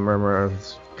just gonna murmur,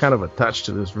 kind of attached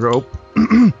to this rope.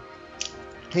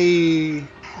 He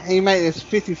made this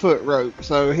 50-foot rope,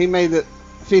 so he made it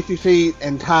 50 feet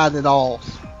and tied it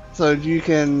off, so you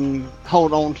can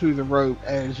hold on to the rope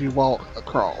as you walk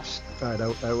across. Alright,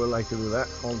 I would like to do that.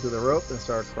 Hold to the rope and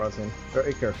start crossing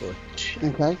very carefully.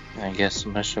 Okay. I guess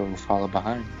Mesha will follow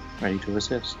behind, ready to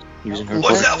assist, using her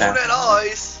Watch dwarf out for staff. that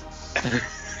ice.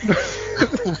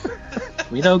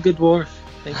 We know, good dwarf.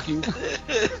 Thank you.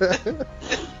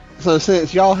 So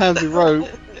since y'all have the rope,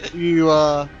 you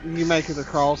make it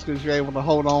across because you're able to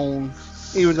hold on,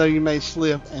 even though you may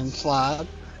slip and slide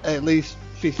at least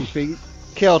 50 feet.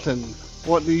 Kelton,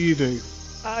 what do you do?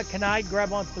 Can I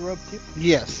grab onto the rope too?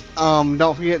 Yes.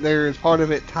 Don't forget there is part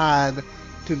of it tied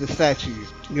to the statue.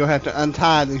 You'll have to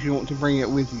untie it if you want to bring it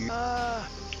with you.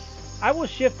 I will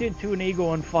shift into an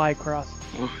eagle and fly across.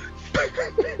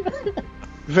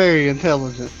 Very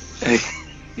intelligent.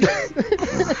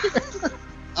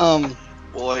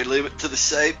 Boy, leave it to the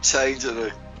shape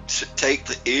changer to take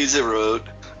the easy road.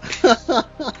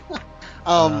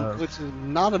 Which is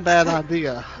not a bad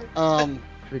idea.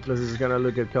 Nicholas is gonna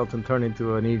look at Kelton turn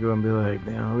into an eagle and be like,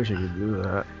 "Damn, I wish I could do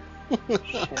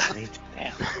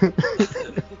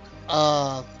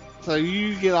that." So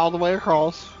you get all the way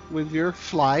across with your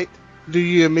flight. Do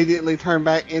you immediately turn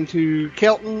back into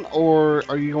Kelton, or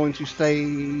are you going to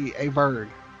stay a bird?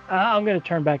 I'm going to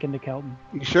turn back into Kelton.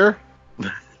 You sure?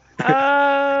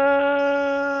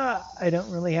 I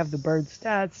don't really have the bird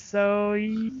stats, so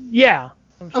yeah.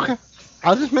 I'm sure. Okay. I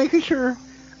was just making sure.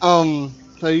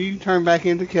 So you turn back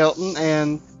into Kelton,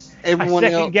 and everyone I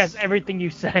second else. guess everything you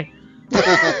say.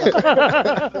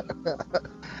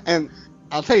 And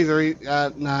I'll tell you the reason.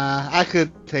 I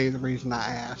could tell you the reason I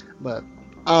asked, but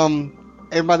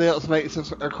everybody else makes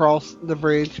it across the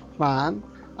bridge fine.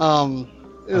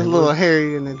 It was a little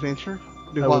hairy an adventure.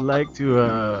 I would like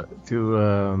to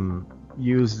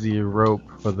use the rope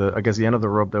for the, I guess the end of the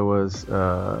rope that was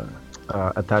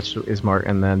attached to Ismark,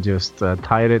 and then just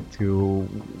tie it to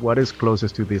what is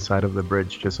closest to the side of the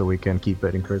bridge, just so we can keep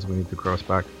it in case we need to cross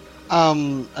back.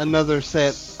 Another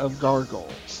set of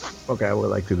gargoyles. Okay, I would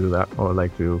like to do that. I would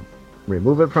like to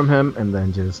remove it from him and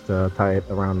then just tie it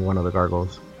around one of the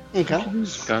gargoyles. Okay. What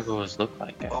does gargoyles look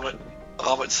like, actually?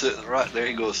 Amit's sitting right there.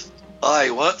 He goes,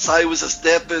 "Aye, once I was a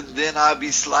stepping, then I'd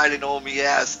be sliding on me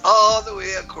ass all the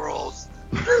way across."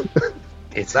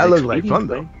 That looked like fun,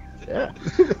 though. Yeah.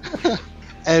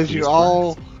 As you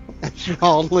all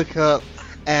look up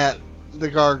at the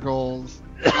gargoyles,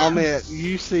 Amit,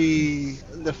 you see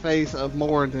the face of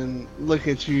Moradin look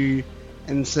at you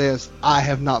and says, "I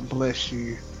have not blessed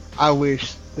you. I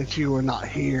wish that you were not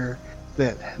here,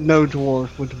 that no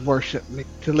dwarf would worship me,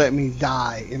 to let me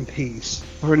die in peace,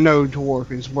 for no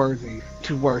dwarf is worthy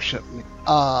to worship me."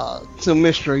 So,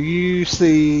 Mistra, you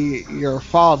see your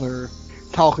father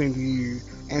talking to you,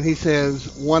 and he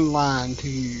says one line to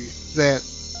you that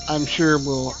I'm sure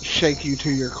will shake you to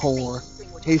your core.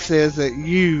 He says that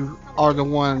you are the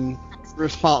one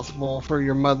responsible for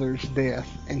your mother's death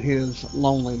and his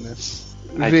loneliness.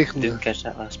 I Vickler. didn't catch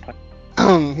that last part.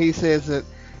 He says that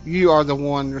you are the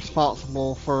one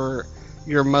responsible for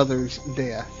your mother's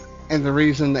death, and the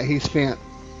reason that he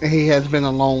has been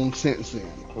alone since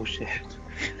then. Oh shit.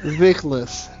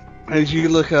 Vickless, as you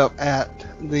look up at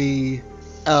the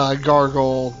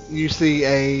gargoyle, you see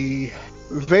a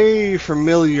very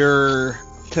familiar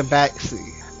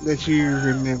tabaxi that you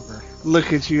remember.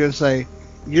 Look at you and say,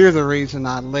 "You're the reason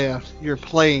I left. Your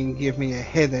playing gave me a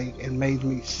headache and made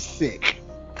me sick."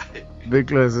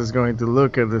 Vickles is going to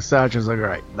look at the statue and is like,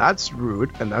 alright, that's rude,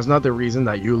 and that's not the reason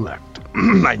that you left.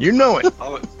 And you know it.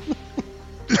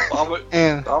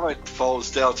 Amit falls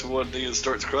down to one knee and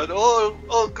starts crying.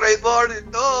 Oh, Great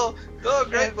Martin, no,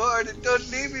 Great Martin, don't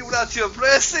leave me without your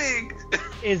blessing.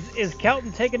 Is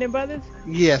Kelton taking him by this?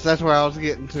 Yes, that's where I was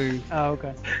getting to. Oh,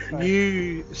 okay. Sorry.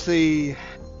 You see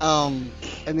an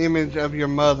image of your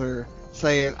mother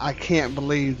saying, "I can't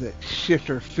believe that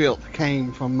shifter filth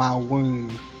came from my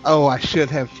womb. Oh, I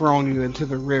should have thrown you into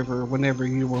the river whenever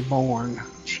you were born."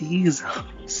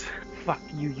 Jesus. Fuck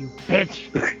you, you bitch.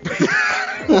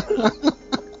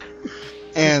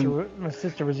 And my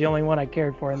sister was the only one I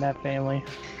cared for in that family.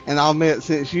 And I'll admit,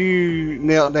 since you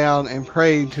knelt down and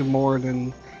prayed to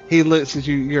Morden, he looks at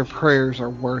you. Your prayers are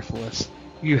worthless.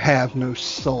 You have no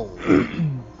soul.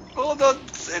 Oh,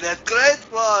 don't say that, Great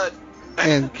One.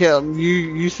 And Kelton,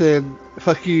 you said,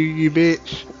 "Fuck you, you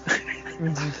bitch."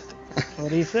 That's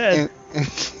what he said.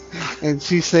 And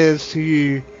she says to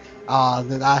you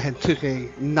that I had took a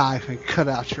knife and cut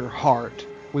out your heart.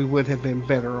 We would have been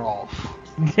better off.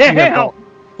 Damn!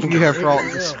 You have brought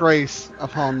disgrace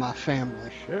upon my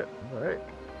family. Shit, alright.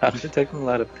 After taking a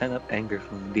lot of pent-up anger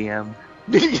from the DM.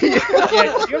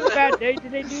 Yeah, you have a bad day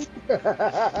today, dude?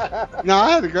 No,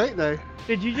 I had a great day.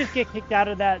 Did you just get kicked out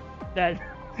of that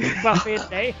buffet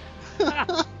day?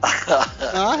 No,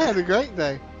 I had a great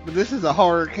day. But this is a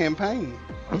horror campaign.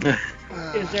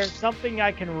 Is there something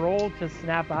I can roll to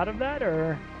snap out of that,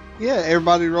 or? Yeah,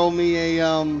 everybody roll me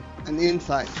an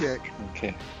insight check.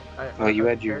 Okay. Well, you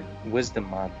had your wisdom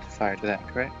modifier to that,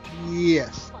 correct?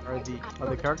 Yes. Are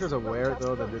the characters aware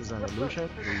though that this is an illusion?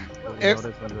 Notice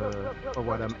or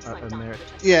what I'm there.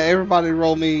 Yeah, everybody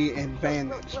roll me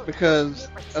advantage because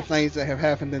of things that have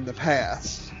happened in the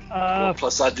past. Well,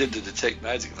 plus I did the detect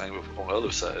magic thing on the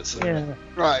other side. So. Yeah.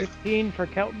 Right. 15 for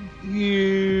Kelton.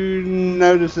 You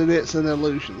notice that it's an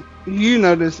illusion. You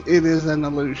notice it is an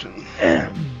illusion.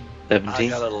 17. I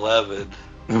got an 11.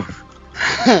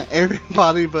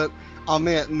 Everybody but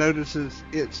Ahmet notices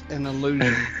it's an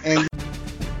illusion. And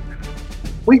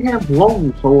We have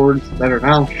long swords that are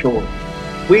now short.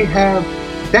 We have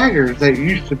daggers that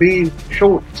used to be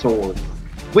short swords.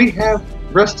 We have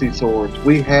rusty swords.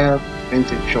 We have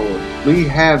vintage swords. We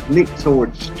have nicked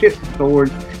swords, chipped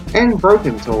swords, and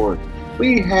broken swords.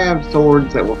 We have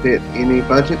swords that will fit any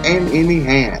budget and any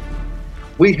hand.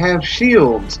 We have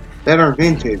shields that are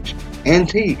vintage,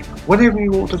 antique, whatever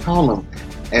you want to call them,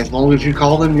 as long as you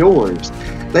call them yours.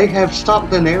 They have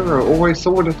stopped an arrow or a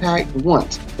sword attack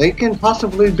once. They can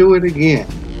possibly do it again.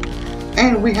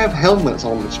 And we have helmets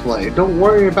on display. Don't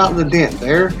worry about the dent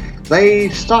there. They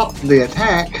stopped the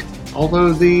attack,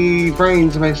 although the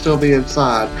brains may still be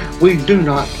inside. We do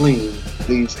not clean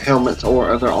these helmets or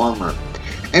other armor.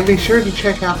 And be sure to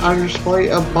check out our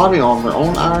display of body armor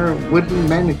on our wooden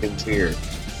mannequins here.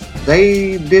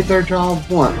 They did their job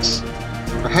once.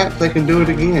 Perhaps they can do it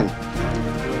again.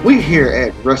 We here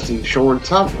at Rusty Sword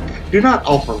Shop do not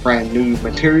offer brand new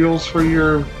materials for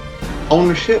your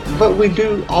ownership, but we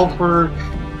do offer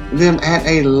them at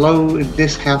a low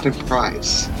discounted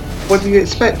price. What do you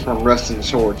expect from Rusty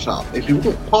Sword Shop? If you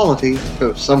want quality,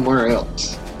 go somewhere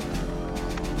else.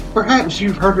 Perhaps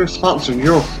you've heard us sponsor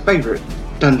your favorite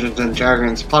Dungeons &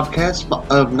 Dragons podcast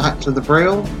of Knights of the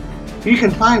Braille. You can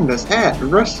find us at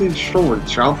Rusty Sword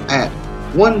Shop at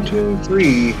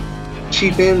 123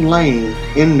 Cheap Inn Lane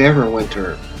in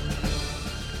Neverwinter.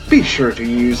 Be sure to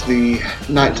use the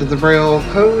Knights of the Braille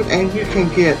code and you can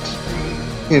get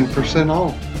 10%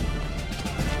 off.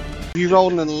 you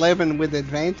rolled an 11 with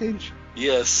advantage.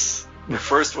 Yes. The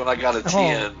first one I got a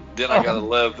 10, then I got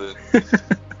 11.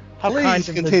 How kind Please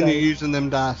of the continue dice. using them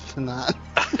dice tonight.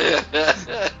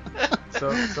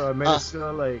 So I made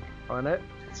still like on it.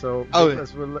 So Oh,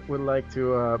 Nicholas would like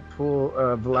to pull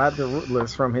Vlad the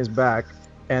Rootless from his back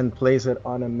and place it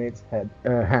on Amit's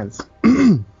hands.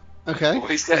 Okay. Well,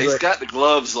 he's got the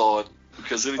gloves on,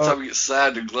 because anytime he gets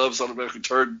sad, the gloves automatically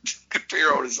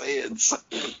appear on his hands.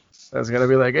 That's gonna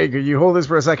be like, hey, could you hold this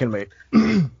for a second, mate?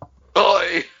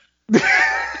 Oi!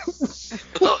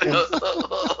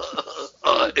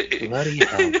 Bloody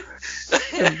hell.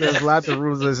 There's lots of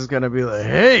rules. This is gonna be like,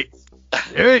 hey,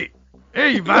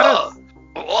 you better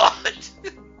What?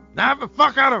 knock the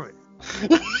fuck out of it.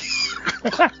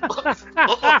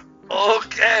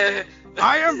 Okay.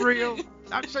 I am real.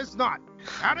 That says not.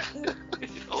 Got it?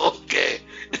 Okay.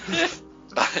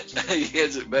 He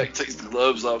hands it back, takes the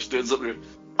gloves off, stands up there.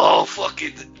 Oh,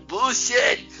 fucking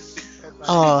bullshit.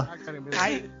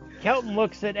 Kelton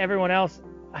looks at everyone else.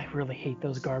 I really hate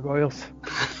those gargoyles.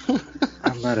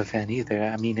 I'm not a fan either.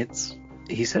 I mean,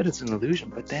 he said it's an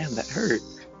illusion, but damn, that hurt.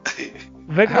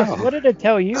 Vickers, Ow. what did it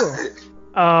tell you?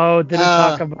 Oh, did it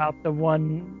talk about the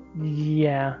one?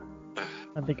 Yeah,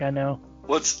 I think I know.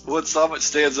 Once Summit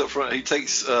stands up front, he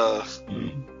takes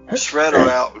Shredder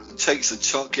out and takes a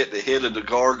chunk at the head of the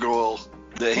gargoyle.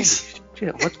 That he's,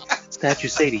 Shit, what did the statue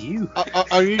say to you?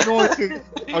 Are you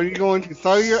going to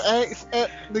throw your axe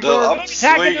at the No, gargoyle? I'm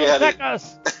swing at it.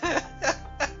 us.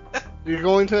 You're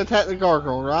going to attack the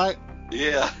gargoyle, right?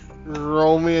 Yeah.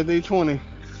 Roll me a d20.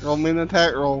 Roll me an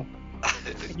attack roll.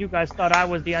 You guys thought I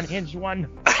was the unhinged one.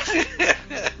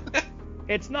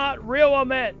 It's not real,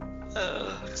 Amit.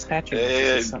 Statue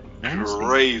is And something nasty.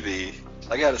 gravy.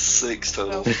 I got a 6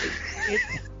 total.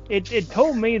 It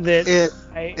told me that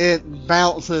It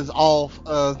bounces off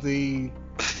of the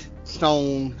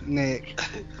stone neck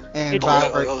and It-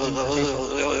 vibrates.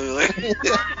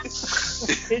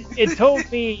 it told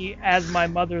me as my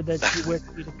mother that she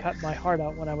wished me to cut my heart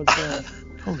out when I was born.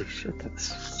 Holy shit,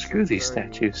 screw these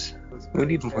statues. We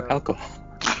need more alcohol.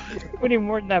 We need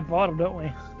more than that bottle, don't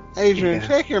we? Adrian, Yeah.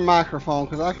 check your microphone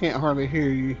because I can't hardly hear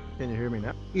you. Can you hear me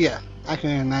now? Yeah, I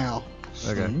can now.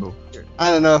 Okay, Mhm. cool. I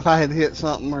don't know if I had hit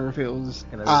something or if it was.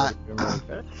 Can everybody hear me like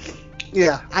that?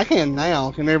 Yeah, I can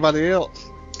now. Can everybody else?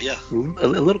 Yeah. A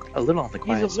little on the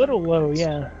quiet He's a little low, yeah.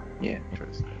 side. Yeah.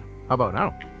 Interesting. How about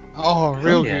now? Oh,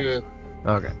 real Yeah. good.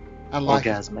 Okay. I like it.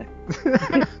 Orgasmic.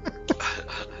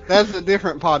 That's a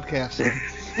different podcast.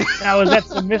 Now, is that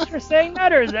the mistress saying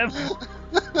that, or is that?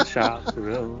 Shop the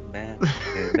romance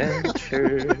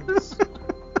adventures.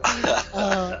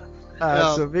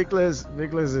 So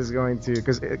Vickles is going to,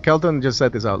 because Kelton just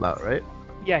said this out loud, right?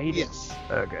 Yeah, he did. Yes.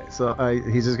 Okay, so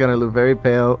he's just gonna look very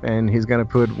pale, and he's gonna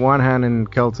put one hand in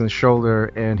Kelton's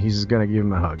shoulder, and he's just gonna give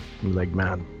him a hug. He's like,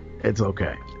 man, it's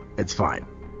okay, it's fine.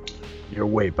 You're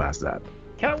way past that.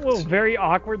 Cat will very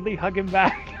awkwardly hug him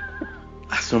back.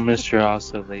 So Mr.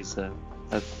 also lays a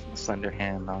slender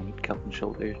hand on Kelton's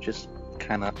shoulder, just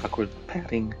kind of awkward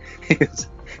patting his.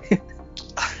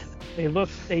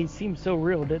 They seemed so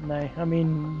real, didn't they? I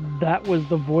mean, that was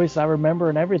the voice I remember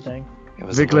and everything. It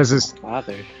was Vickles a is-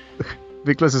 father.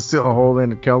 Vickles is still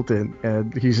holding Kelton,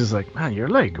 and he's just like, man, you're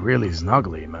like really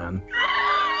snuggly, man.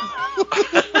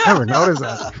 Never noticed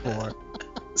that before.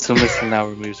 So Mr. now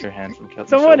removes her hand from Kelton's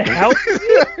Someone shoulder. help!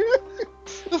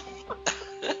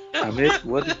 Amit,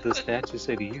 what did the statue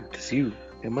say to you? Because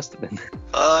it must have been.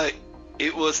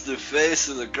 It was the face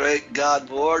of the great god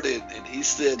Morden, and he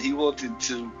said he wanted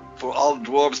for all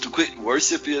dwarves to quit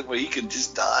worshiping where he could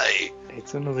just die.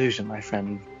 It's an illusion, my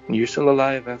friend. You're still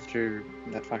alive after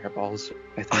that fireballs.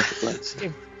 I think it was.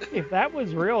 If that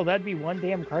was real, that'd be one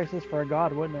damn crisis for a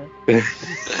god, wouldn't it?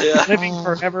 Yeah. Living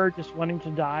forever, just wanting to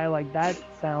die, like that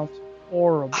sounds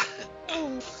horrible.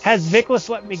 Has Vickles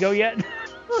let me go yet?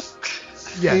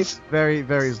 Yes, very,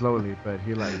 very slowly, but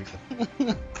he like.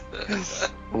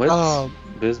 What's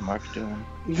Bismarck doing?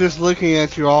 Just looking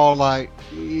at you all like,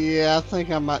 yeah, I think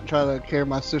I might try to carry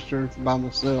my sister by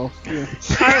myself. Yeah.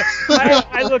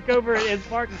 I look over at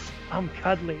Ismark. I'm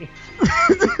cuddly.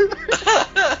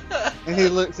 And he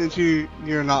looks at you,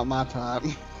 you're not my type.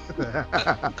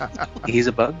 He's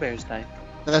a bugbear's type.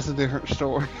 That's a different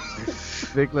story.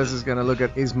 Vickles is gonna look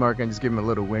at Ismark and just give him a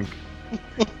little wink.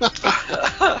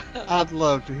 I'd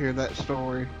love to hear that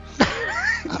story.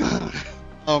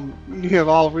 You have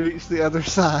all reached the other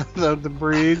side of the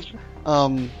bridge,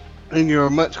 and you're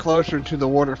much closer to the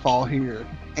waterfall here.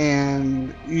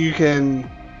 And you can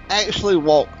actually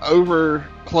walk over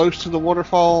close to the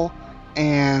waterfall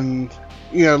and,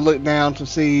 look down to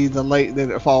see the lake that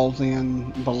it falls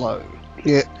in below.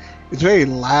 It's very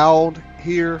loud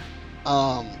here,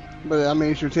 but I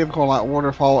mean, it's your typical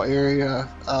waterfall area.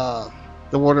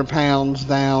 The water pounds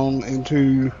down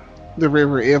into the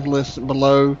river Ivlis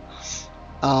below,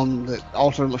 that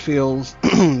also fills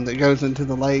that goes into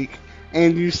the lake,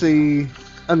 and you see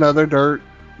another dirt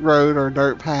road or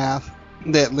dirt path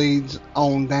that leads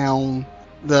on down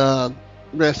the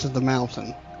rest of the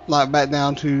mountain, back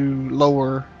down to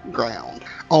lower ground.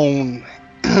 On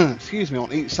on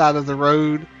each side of the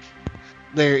road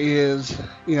there is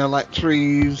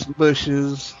trees,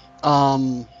 bushes,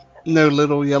 no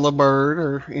little yellow bird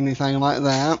or anything like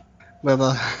that.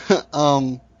 But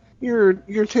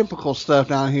your typical stuff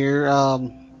down here.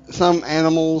 Some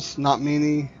animals, not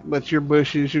many, but your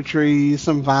bushes, your trees,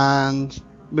 some vines.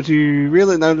 But you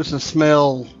really notice a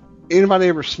smell. Anybody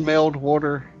ever smelled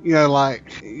water? You know,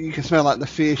 like you can smell like the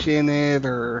fish in it,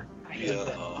 or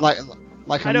Yeah. like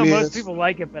a I know most mist. people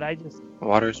like it, but I just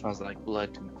Water smells like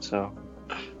blood to me, so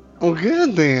Oh,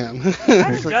 good then.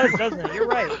 it does, doesn't it? You're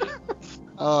right.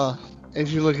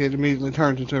 As you look, it immediately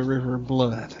turns into a river of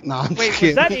blood. No, I'm Wait, just was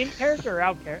kidding. that in character or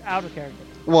out of character?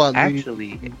 What?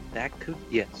 actually, that could,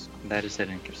 yes, that is said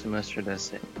in Semester does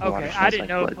say water Okay, smells I didn't like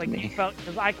know blood if like to you me. felt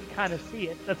because I could kind of see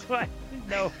it. That's why I didn't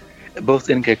know. Both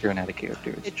in character and out of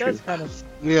character. It's It true. does kind of.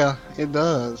 Yeah, it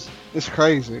does. It's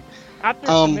crazy. After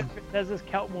Smith says this,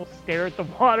 Kelton will stare at the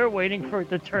water, waiting for it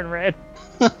to turn red.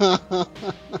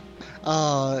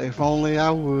 If only I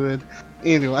would.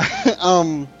 Anyway,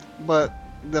 but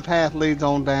the path leads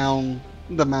on down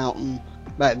the mountain,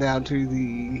 back down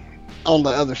to on the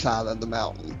other side of the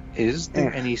mountain. Is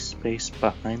there any space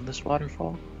behind this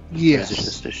waterfall? Or Yes. is it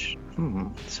just a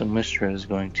So Mistra is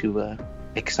going to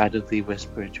excitedly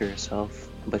whisper to herself,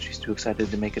 but she's too excited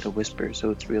to make it a whisper, so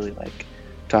it's really like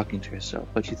talking to herself,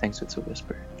 but she thinks it's a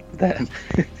whisper. Then,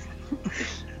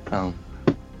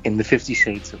 in the 50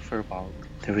 Shades of Furball,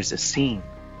 there was a scene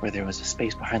where there was a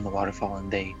space behind the waterfall, and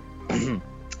they,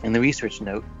 in the research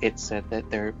note, it said that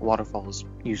their waterfalls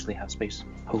usually have space.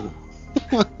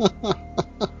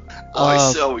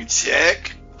 Oh, Shall we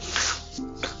check?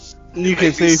 You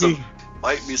can see if you,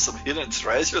 Might be some hidden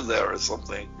treasure there or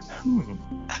something.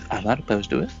 I'm not opposed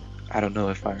to it. I don't know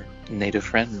if our native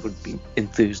friend would be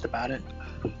enthused about it.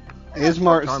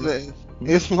 Ismar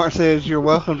says you're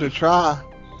welcome to try.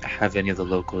 Have any of the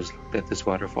locals looked at this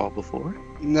waterfall before?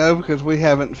 No, because we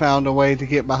haven't found a way to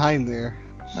get behind there.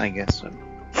 I guess so.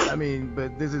 I mean,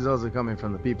 but this is also coming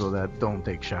from the people that don't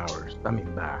take showers. I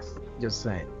mean, baths. Just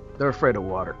saying. They're afraid of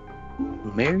water.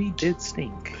 Mary did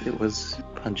stink. It was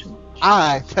pungent.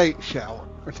 I take shower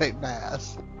or take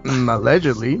baths.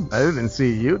 Allegedly. I didn't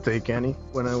see you take any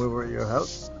when I was over at your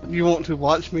house. You want to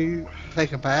watch me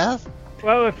take a bath?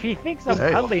 Well, if he thinks I'm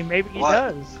Hey. cuddly, maybe he What?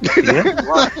 does.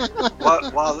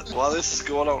 While this is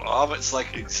going on, Amit's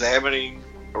like examining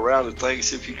around the thing,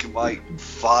 see if he can like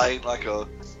find like a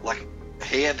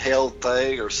handheld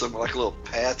thing or something, like a little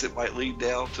path that might lead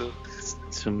down to.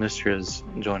 So Mistra's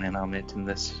joining Amit in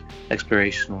this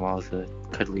exploration while the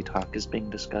cuddly talk is being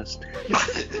discussed.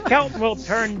 Kelton will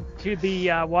turn to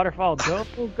the waterfall.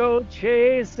 Don't go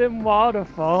chasing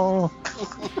waterfall.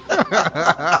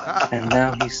 And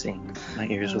now he sings. My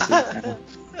ears will be now.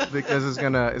 Because it's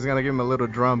gonna give him a little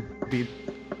drum beat.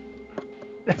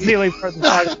 That's the only part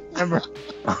that I remember.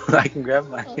 I can grab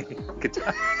my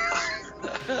guitar.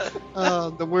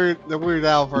 The Weird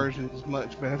Al version is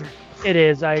much better. It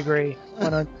is, I agree.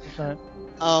 100%.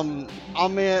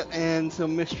 Ahmet and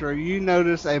Silmistra, you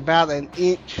notice about an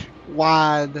inch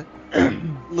wide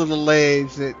little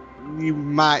ledge that you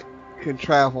could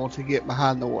travel to get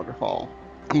behind the waterfall.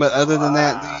 But other than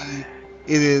that,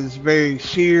 it is very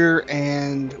sheer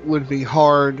and would be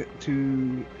hard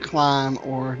to climb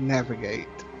or navigate.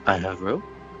 I have rope.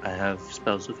 I have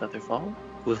spells of Featherfall.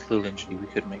 With Lulinji, we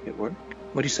could make it work.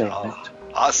 What do you say, Amit?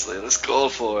 Honestly, let's go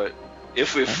for it.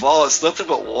 If we fall, it's nothing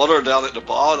but water down at the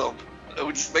bottom. It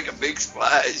would just make a big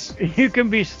splash. You can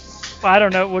be. I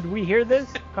don't know. Would we hear this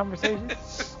conversation?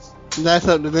 That's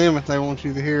up to them if they want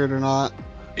you to hear it or not.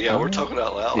 Yeah, we're talking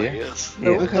out loud, I Yeah. guess.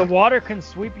 The, the water can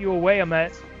sweep you away,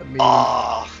 Ahmet. I mean,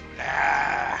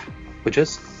 We'll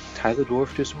just tie the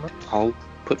dwarf to some rope. I'll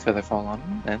put Featherfall on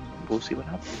him, and we'll see what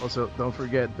happens. also, don't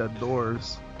forget that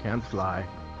doors can fly.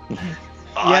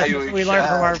 Yes, we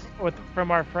learned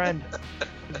from our friend.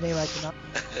 His name I cannot.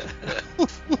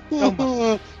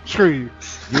 Screw you.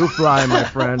 You fly, my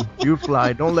friend. You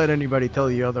fly. Don't let anybody tell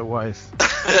you otherwise.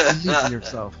 Believe in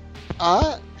yourself.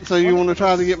 Alright, so you want to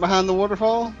try to get behind the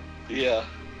waterfall? Yeah.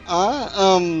 Alright,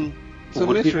 so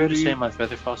Would it be fair Mr. to do say you, my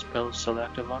Featherfall spell is still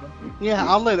active on him? yeah,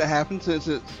 I'll let it happen since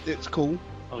it's cool.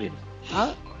 Oh, yeah.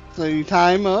 Alright, so you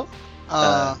tie him up.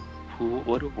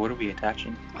 What are we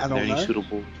attaching? I Are there don't any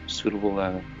know.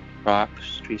 suitable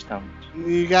rocks, tree stones?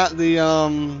 You got the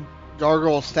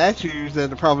gargoyle statues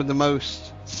that are probably the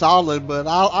most solid, but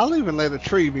I'll even let a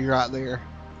tree be right there.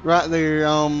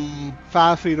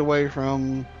 5 feet away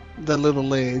from the little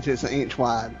ledge. It's an inch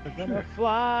wide. We're gonna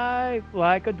fly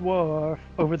like a dwarf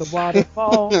over the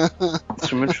waterfall.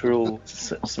 Semester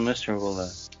will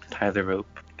tie the rope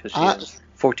because she I- has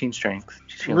 14 strength.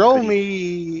 She's feeling roll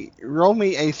pretty-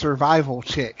 me a survival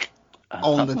check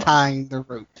on the tying the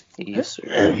rope. Yes,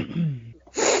 sir.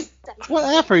 What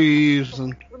app are you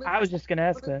using? I was just gonna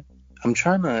ask that. I'm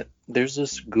trying to. There's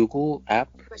this Google app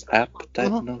type.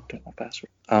 Uh-huh. No, don't my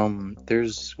password.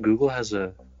 There's Google has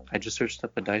a. I just searched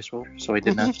up a dice roller, so I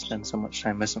didn't have to spend so much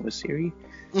time messing with Siri,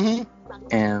 Mm-hmm.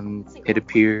 and it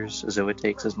appears as though it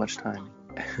takes as much time.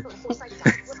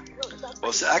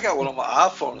 Well, see, I got one on my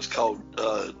iPhone. It's called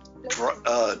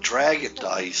Dragon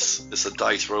Dice. It's a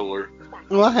dice roller.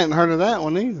 Well, I hadn't heard of that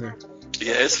one either.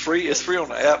 Yeah, it's free. It's free on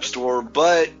the App Store,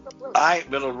 but I ain't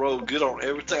been able to roll good on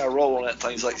everything I roll on that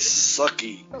thing's like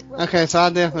sucky. Okay, so I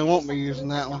definitely won't be using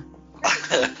that one.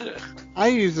 I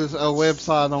use this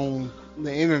website on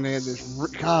the internet that's,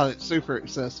 God, it's super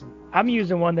accessible. I'm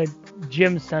using one that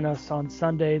Jim sent us on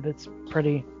Sunday that's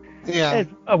pretty. Yeah,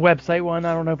 It's a website one.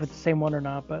 I don't know if it's the same one or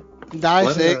not, but Dice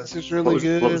What, X is really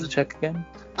good. What was the check again?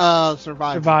 Survival.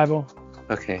 survival.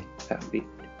 Okay, that would be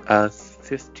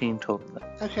 15 total.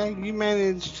 Okay, you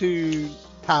managed to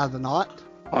tie the knot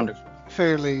Wonderful.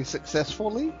 fairly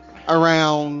successfully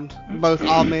around both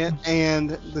Ahmet and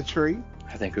the tree.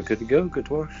 I think we're good to go. Good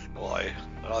dwarf. Boy,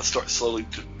 and I start slowly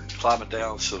climbing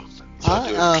down, so I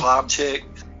do a I, climb check.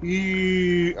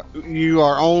 you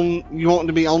are on. You want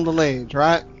to be on the ledge,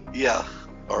 right? Yeah.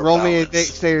 Or Roll me a balance.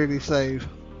 dexterity save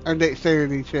or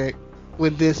dexterity check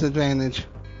with disadvantage.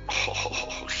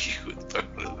 Oh, you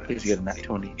Please get a nat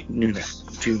 20. New nat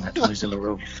 2 nat 20s in a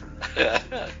row.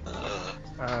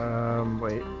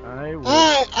 Wait. I will.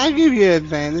 I give you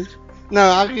advantage. No,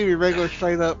 I'll give you regular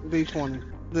straight up D20.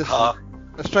 This Huh? one.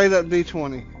 A straight up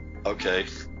D20. Okay.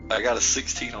 I got a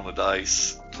 16 on the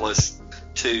dice plus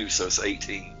 2, so it's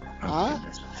 18. Oh, Alright.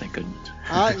 goodness. Thank goodness.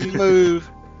 Alright, you move.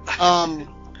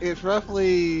 It's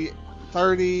roughly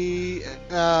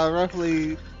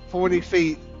 40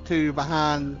 feet to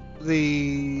behind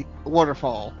the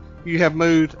waterfall. You have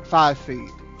moved 5 feet.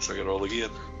 So I gotta roll again.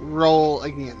 Roll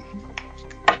again.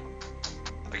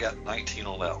 I got 19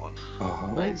 on that one.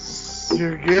 Oh,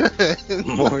 You're good.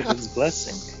 Morgan's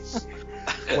blessing.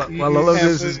 While all of have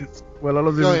this to- is while all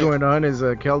of this Go is ahead. going on, is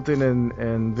Kelton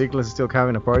and Viklas still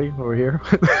having a party over here?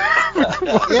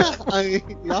 Yeah,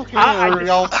 y'all can I or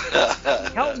y'all.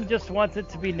 Kelton just wants it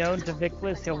to be known to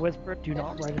Vickless. He'll whisper, "Do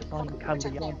not write a song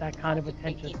cuddly. I want that kind of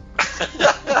attention."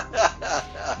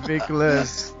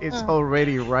 Viklas, it's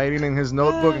already writing in his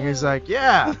notebook, and he's like,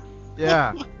 yeah, of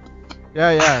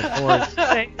course,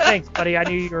 Thanks, buddy. I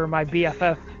knew you were my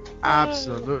BFF.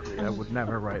 absolutely. I would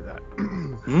never write that.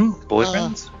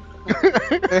 Boyfriends?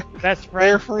 Best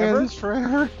Fair friend ever? friends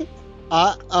forever.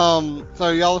 So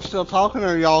y'all still talking,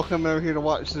 or y'all coming over here to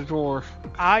watch the dwarf?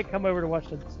 I come over to watch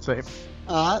the. Same.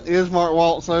 Ismark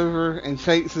walks over and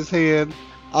shakes his head.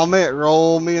 Ahmet,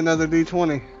 roll me another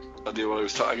D20. I did what I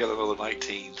was talking. I got another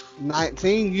 19.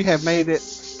 19. You have made it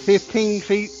 15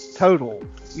 feet total.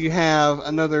 You have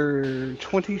another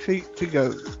 20 feet to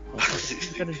go.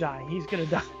 He's gonna die. He's gonna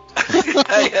die.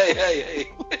 hey.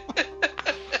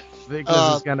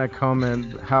 Viklas is gonna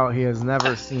comment how he has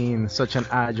never seen such an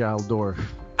agile dwarf.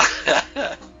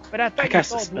 But I I thought you cast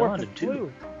saw a a spell dwarf on with him,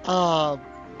 too. blue.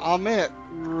 Ahmet,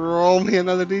 roll me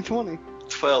another D20.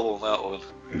 12 on that one.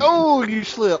 Oh, you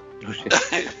slip. Oh,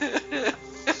 shit.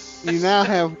 You now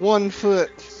have 1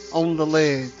 foot on the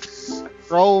ledge.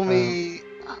 Roll me.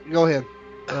 Go ahead.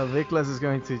 Viklas is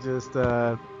going to just,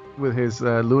 with his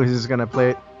lute, he's just gonna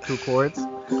play 2 chords,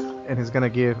 and he's gonna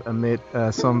give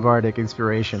Amit some bardic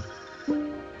inspiration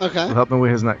Okay. to help him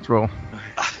with his next roll.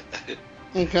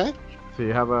 Okay. So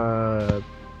you have a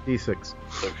D6.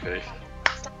 Okay.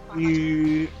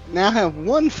 You now have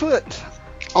 1 foot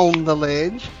on the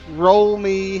ledge. Roll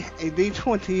me a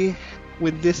D20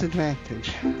 with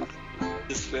disadvantage.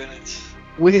 Disadvantage.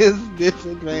 With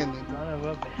disadvantage. Son of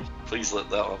a bitch. Please let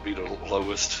that one be the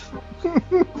lowest.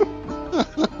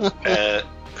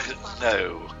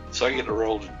 No. So I get to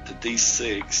roll the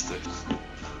D6.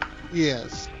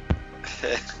 Yes.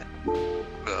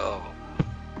 Oh.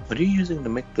 What are you using to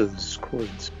make those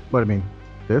chords? What do you mean?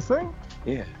 This thing?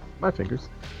 Yeah. My fingers.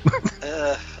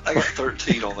 I got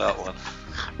 13 on that one.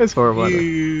 It's horrible.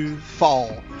 You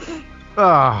fall.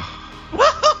 Ah.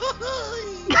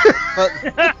 But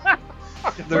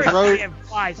the First rope, damn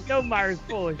fly. Stonemire's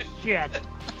full of shit.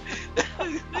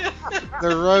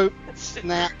 the rope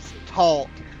snaps taut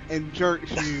and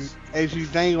jerks you as you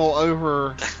dangle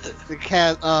over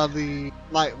the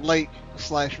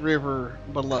lake/river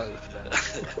below.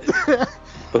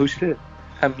 Oh shit.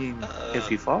 I mean, if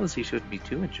he falls, he shouldn't be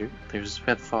too injured. There's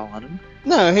a fall on him.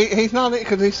 No, he's not,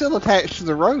 because he's still attached to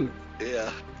the rope.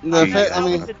 Yeah. The Yeah, fact, I I'll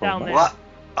mean, sit down there. Well,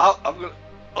 I'm gonna.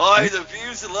 Oh, the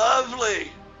view's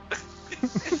lovely.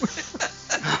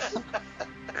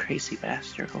 Crazy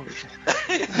bastard. Holy shit.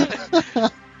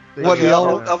 What do Yeah,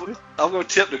 y'all? I'm gonna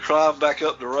tip the crime back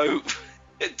up the rope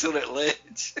into that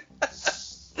ledge.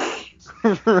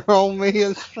 Roll me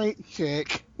a strength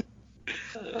check.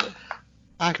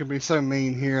 I could be so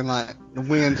mean here, and like the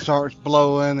wind starts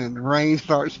blowing and the rain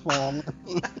starts falling.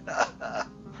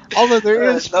 Although there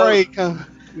is spray coming.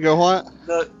 You go what?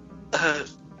 I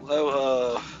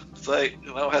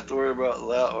don't have to worry about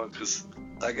that one because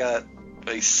I got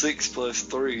a 6 plus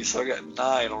 3, so I got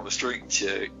 9 on the strength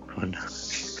check. Oh, no.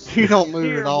 You don't move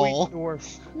Here, at all. weak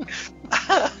dwarf.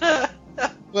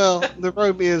 Well, the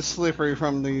rope is slippery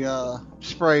from the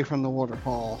spray from the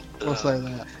waterfall. We'll say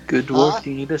that. Good dwarf, do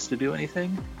you need us to do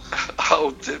anything?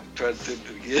 I'll try to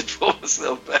again pull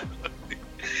myself back.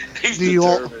 He's Do you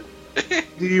want- determined.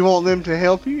 Do you want them to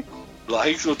help you? Like,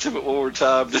 he's gonna tip it one more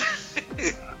time.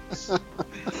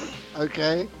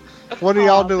 Okay. What are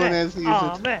y'all Aw, doing man. as he's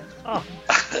Aw, man. Oh.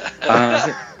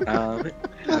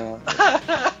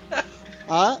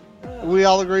 Alright? We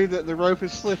all agree that the rope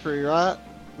is slippery, right?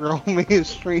 Roll me a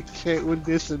strength check with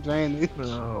disadvantage.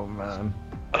 Oh man.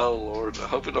 Oh Lord, I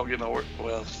hope it don't get no worse.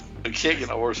 Well, it can't get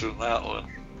no worse than that one.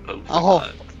 Hopefully Oh.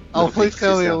 not. Oh, please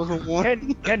tell me it was a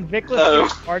 1. Can Vickless No.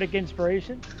 use Bardic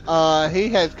Inspiration? He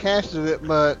has casted it,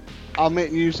 but I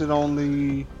meant use it on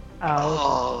the...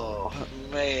 Oh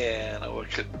man,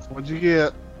 What'd you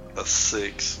get? a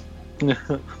 6.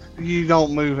 You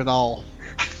don't move at all.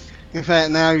 In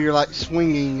fact, now you're like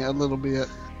swinging a little bit.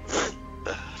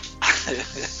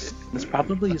 This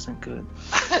probably isn't good.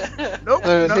 Nope.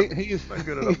 nope. He's Not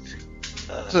good enough.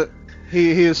 so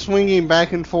he is swinging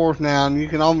back and forth now, and you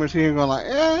can almost hear him going like,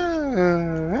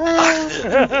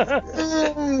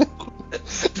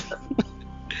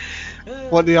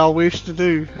 What do y'all wish to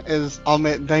do? As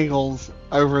Ahmet dangles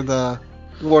over the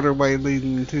waterway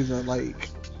leading to the lake.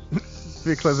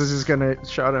 Because is just gonna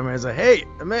shout at him and say, "Hey,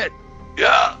 Amit,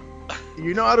 Yeah,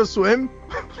 you know how to swim?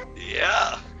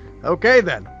 yeah. Okay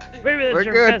then." Maybe that's We're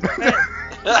your good. best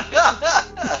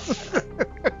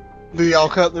bet. Do y'all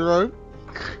cut the rope?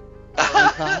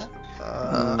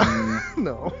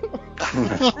 No.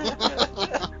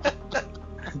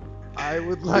 I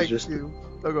would like just- to.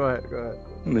 Oh, go ahead. Go ahead.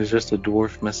 There's just a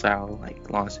dwarf missile like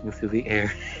launching through the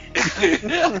air.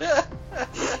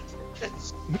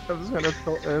 I'm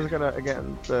just gonna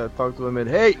again talk to him and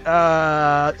hey,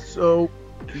 so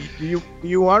do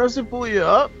you want us to pull you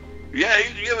up? Yeah, you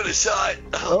can give it a shot.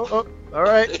 Oh, all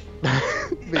right.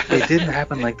 It didn't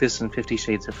happen like this in 50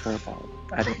 Shades of Purple.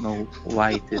 I don't know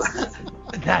why it didn't happen.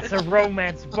 That's a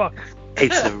romance book.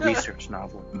 It's a research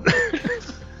novel.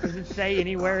 Does it say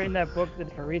anywhere in that book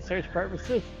that for research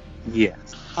purposes?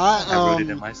 Yes, I wrote it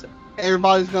in myself.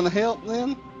 Everybody's gonna help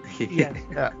then? Yes.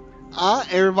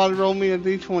 Everybody roll me a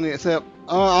d20 except,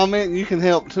 I meant you can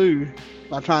help too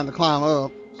by trying to climb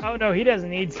up. Oh no, he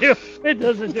doesn't need to. It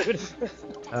doesn't do it.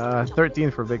 13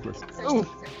 for Vickless. Ooh.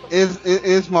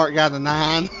 Ismark got a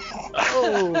 9.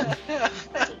 Oh.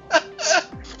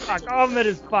 Fuck, Ahmed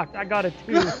is fucked. I got a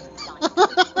 2.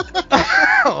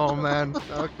 Oh man.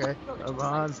 Okay. Come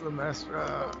on,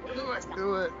 Semestra.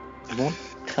 Do it. It won't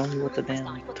tell me what the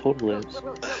damn total is. I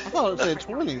thought it said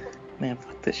 20. Man,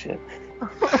 fuck this shit.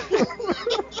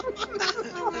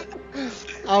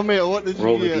 I mean, what did you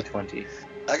Roll a get? d20.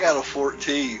 I got a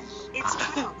 14.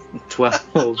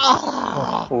 12.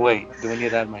 Ah! Wait, do I need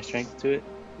to add my strength to it?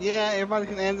 Yeah, everybody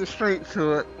can add the strength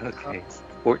to it. Okay,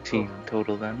 14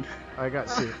 total then. I got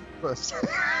 2 plus.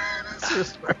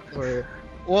 Respect for you.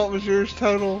 What was yours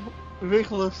total,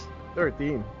 Nicholas?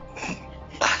 13.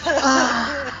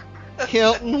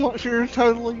 Kelton, what's yours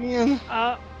total again?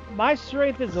 My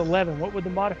strength is 11. What would the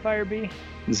modifier be?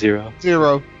 0.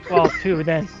 0. Well, 2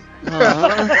 then.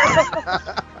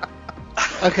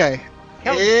 Okay.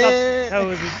 Kelton's Yeah. stuck his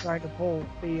toes and trying to pull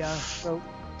the rope.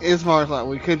 Ismar's like,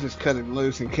 we could just cut him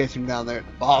loose and catch him down there at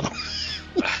the bottom.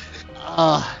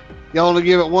 Y'all want to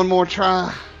give it one more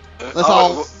try? Let's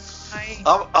all...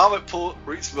 Amit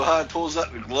reaches behind, pulls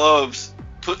out the gloves,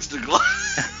 puts the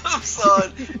gloves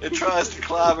on, and tries to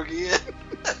climb again.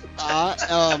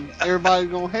 Everybody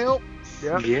gonna help?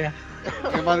 Yep. Yeah.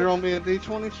 Everybody roll me a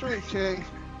d20 strength check.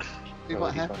 See Roll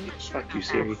what a happens. d20. Fuck you,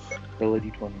 Siri. Roll a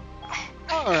d20.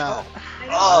 Alright.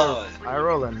 Oh, I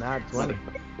roll a nat 20.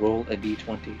 Roll a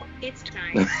d20. It's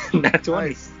time. Not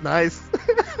 20. Nice.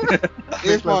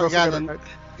 Ismark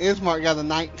got a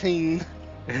 19.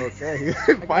 Okay.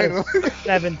 I got Finally. a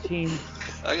 17.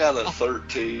 I got a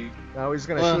 13. Now he's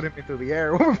gonna Well- shoot him into the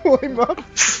air when we pull him up.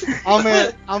 I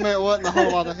meant wasn't a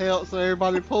whole lot of help, so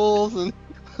everybody pulls, and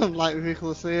like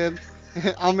Nicholas said,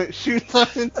 I meant shoots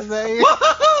up into the air.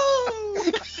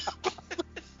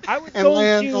 I was And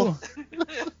going lands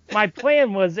to. My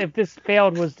plan was, if this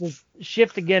failed, was to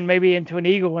shift again, maybe into an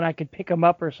eagle, and I could pick him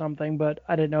up or something. But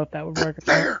I didn't know if that would work.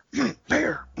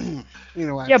 There.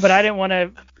 Anyway. Yeah, but I didn't want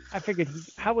to. I figured,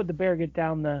 how would the bear get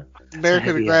down the? Bear could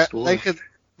Heavy have ass grabbed. dwarf.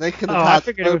 They could Oh, have I tied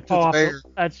figured it would the fall rope off. to the bear.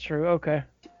 That's true. Okay.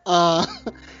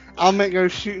 Almec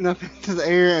goes shooting up into the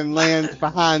air and lands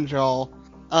behind y'all.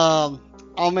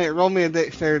 Almec, roll me a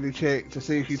dexterity check to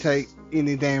see if you take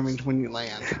any damage when you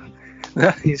land.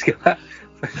 He's got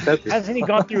feathers. Hasn't he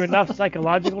gone through enough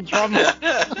psychological trauma?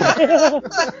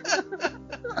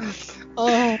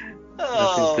 Oh,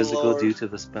 Nothing physical Lord. due to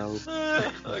the spell.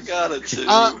 I got it too.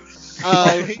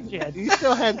 you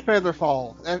still had feather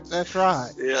fall. That's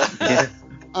right. yeah. Yeah.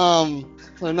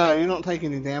 So no, you don't take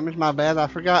any damage. My bad, I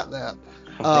forgot that.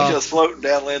 He just floating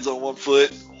down, lands on one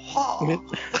foot.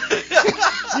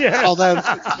 Yeah. Oh, that's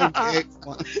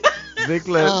excellent.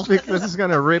 Vickles is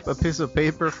gonna rip a piece of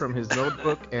paper from his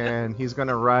notebook and he's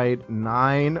gonna write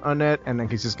 9 on it, and then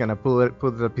he's just gonna put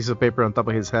the piece of paper on top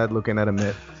of his head, looking at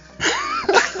Amit.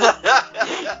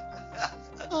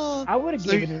 I would have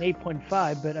given it an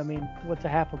 8.5, but I mean, what's a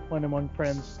half a point among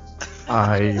friends?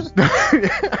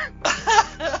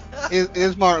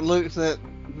 Ismark looks at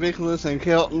Vickles and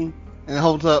Kelton and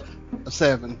holds up a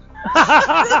 7.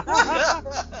 I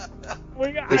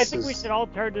think we should all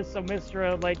turn to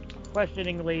Somistra, like,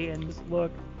 questioningly and just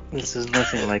look. This is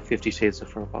nothing like 50 Shades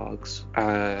of Furbolgs.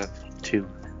 2.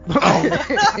 How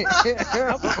many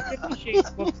 50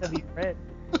 Shades books have you read?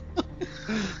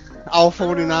 All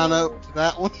 49 up to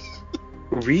that one.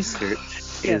 Research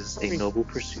is a research. noble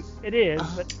pursuit. It is,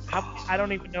 but I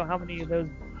don't even know how many of those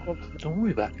books. Don't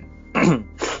worry about it.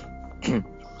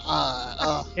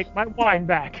 Take my wine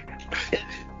back.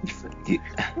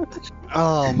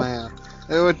 Oh man,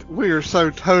 we are so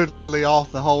totally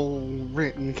off the whole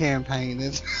written campaign.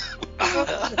 It's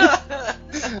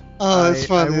it's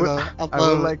funny though. I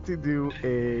would like to do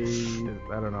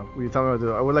I don't know. We talking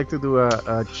about I would like to do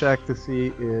a check to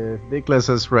see if Nicholas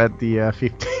has read the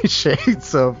 50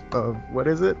 Shades of what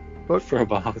is it? Book?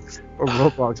 Furbolgs. Or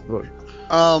Roblox book.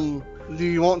 Do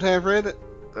you want to have read it?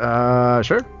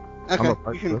 Sure. Okay, a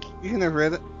part you can have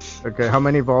read it. Okay, how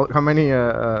many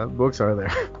books are there?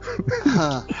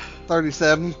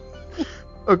 37.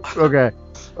 Okay.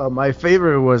 My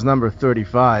favorite was number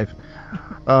 35.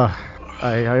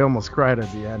 I almost cried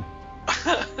at the end.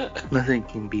 Nothing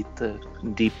can beat the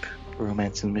deep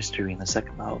romance and mystery in the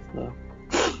second novel, though.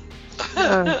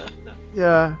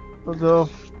 Yeah, although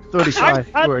 35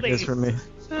 I'm where it is for me.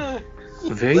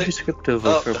 Very descriptive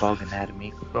of Furbolg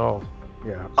anatomy. Oh,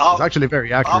 yeah. Oh, It's actually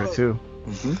very accurate oh. too.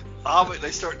 Amit,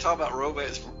 they start talking about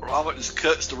romance. Amit just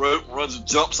cuts the rope and runs and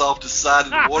jumps off the side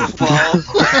of the waterfall.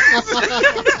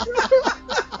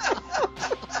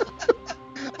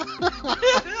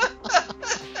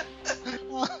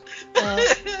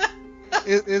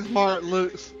 Ismark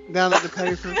looks down at the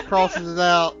paper, crosses it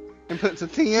out, and puts a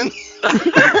 10.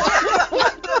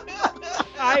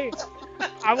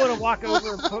 I want to walk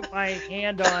over and put my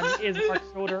hand on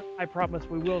Ismark's shoulder. I promise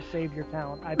we will save your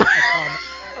town. I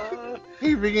promise.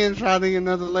 He begins writing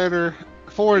another letter.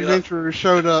 4 adventurers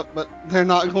showed up, but they're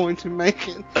not going to make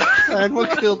it. And we'll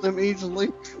kill them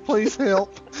easily. Please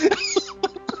help.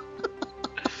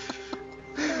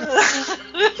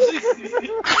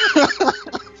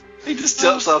 He just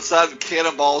jumps offside and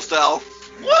cannonball style.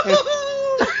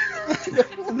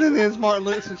 And then Ismark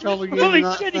looks at y'all again Holy and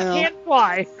writes shit, he down. can't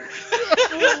fly.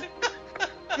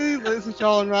 He looks at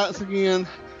y'all and writes again.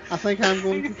 I think I'm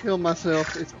going to kill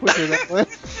myself. It's quicker that way.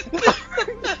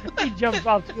 He jumps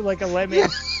off to like a lemon.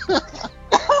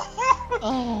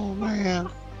 Oh man.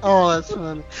 Oh, that's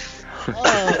funny.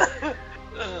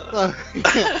 So,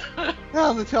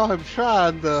 now that y'all have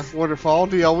tried the waterfall,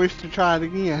 do y'all wish to try it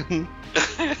again?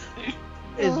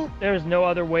 There's no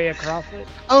other way across it.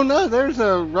 Oh no, there's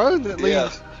a road that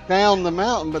leads down the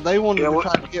mountain, but they wanted to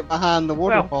try to get behind the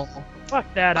waterfall. Fuck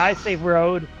that, I say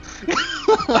road.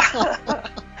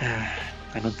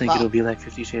 I don't think it'll be like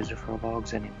 50 Shades of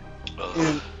Furbolgs anyway.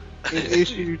 In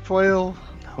issue 12,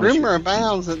 rumor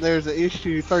abounds that there's an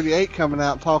issue 38 coming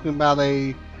out talking about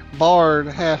a bard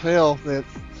half elf that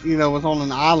was on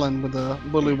an island with a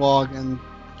bullywog and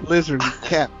lizard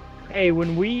cat. Hey,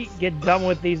 when we get done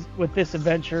with this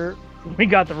adventure, we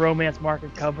got the romance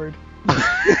market covered.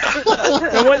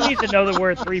 No one needs to know that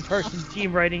we're a 3-person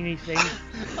team writing these things.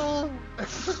 So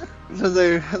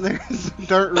there's a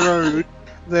dirt road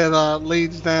that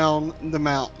leads down the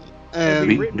mountain. And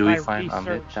Do we find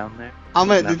Amit down there?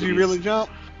 Amit, did you really jump?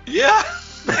 Yeah.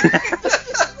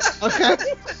 Okay.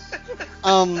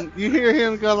 You hear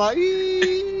him go like,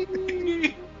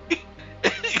 "Ee!"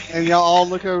 And y'all all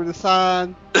look over the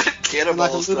side.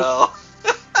 Cannonball style.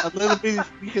 A little bitty,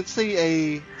 you can see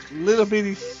a little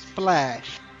bitty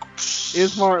splash.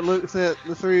 Ismark looks at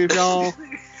the 3 of y'all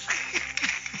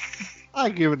I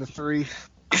give it a 3.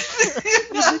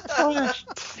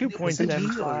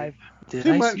 2.75. Did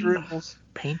Too I much see ripples.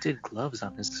 painted gloves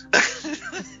on his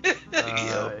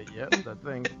Yep, that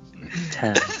thing.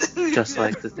 10, just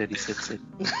like the 36 city?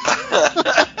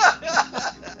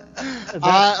 That's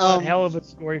a hell of a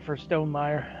story for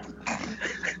Stonemaier.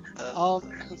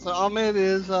 So Ahmed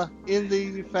is in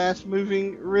the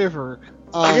fast-moving river.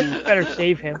 I guess we better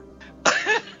save him.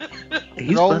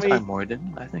 He's Roll blessed by me-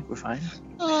 Morden. I think we're fine.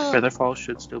 Uh, Featherfall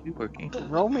should still be working.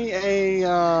 roll me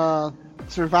a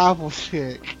survival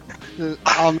check to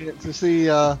see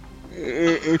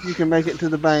if you can make it to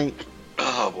the bank.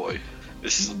 Oh boy,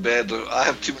 this is bad. I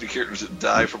have too many characters that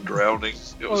die from drowning.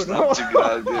 It was not too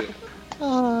good idea.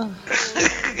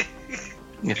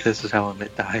 If this is how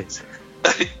Amit dies.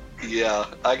 Yeah,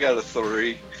 I got a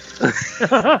 3.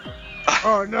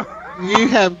 Oh no. You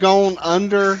have gone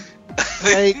under.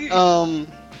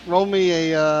 Roll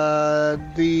me a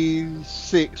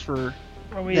D6 for.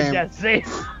 Roll me a Damn. death save.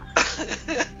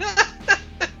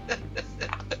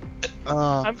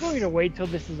 Uh, I'm going to wait till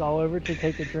this is all over to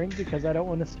take a drink because I don't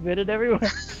want to spit it everywhere.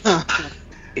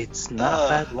 It's not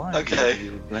bad wine. okay.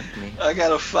 You lent me. I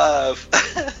got a 5.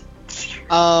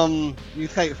 you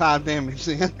take 5 damage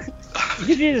then.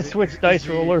 You need to switch dice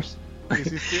rollers.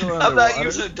 Is he still I'm not underwater?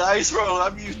 using a dice roll.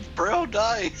 I'm using brown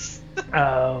dice.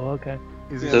 Oh, okay.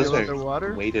 Is he Those still are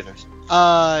underwater? weighted or something.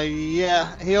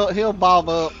 Yeah, he'll bob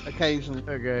up occasionally.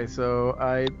 Okay, so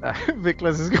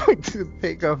Viklas is going to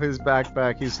take off his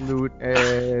backpack, his loot,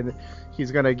 and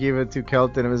he's gonna give it to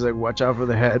Kelton and he's like, watch out for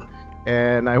the head.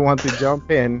 And I want to jump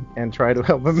in and try to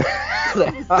help him.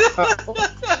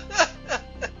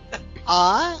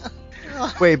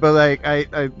 Wait, but like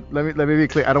let me be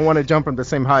clear. I don't want to jump from the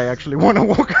same height. I actually want to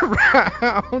walk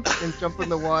around and jump in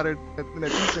the water in a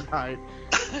decent height.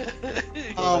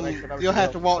 You'll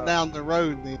have to walk down the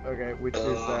road then. Okay, which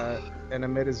is and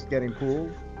Amit is getting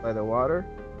pulled by the water.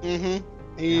 Mm-hmm.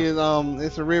 He is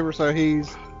it's a river, so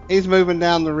he's moving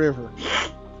down the river.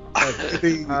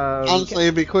 Honestly,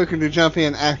 it'd be quicker to jump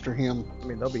in after him. I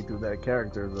mean, they'll be through that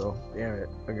character though. Damn it.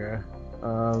 Okay.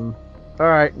 All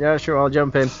right. Yeah, sure. I'll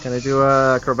jump in. Can I do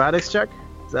a acrobatics check?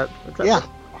 Is that? Yeah.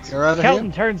 Go right ahead.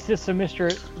 Kelton turns to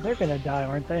Symmistra. They're gonna die,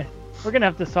 aren't they? We're gonna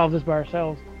have to solve this by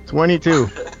ourselves. 22.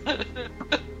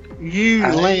 You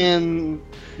land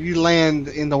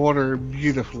in the water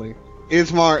beautifully.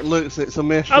 Ismark looks at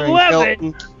Symmistra and 11.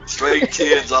 Kelton. Straight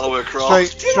 10s all the way across.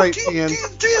 Straight 10.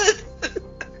 10.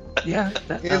 Yeah,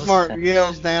 that was Ismark 10.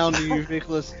 yells down to you,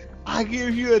 Nicholas. I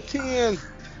give you a 10.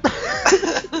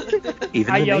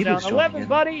 Even I the yell neighbors down, joining 11, in.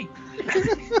 buddy!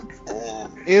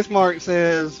 Ismark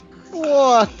says,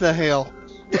 what the hell?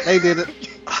 They did it.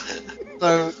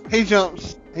 So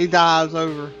he dives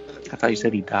over. I thought you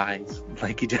said he dies.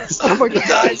 Like he just. Oh my God.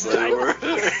 Dies over.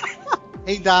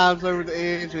 He dives over the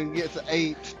edge and gets an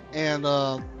 8,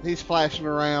 and he's splashing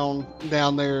around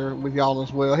down there with y'all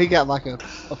as well. He got like a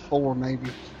 4 maybe.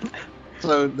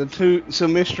 So the two,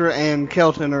 Symmistra and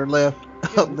Kelton are left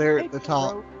up there at the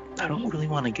top. I don't really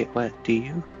want to get wet, do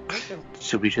you?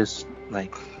 Should we just,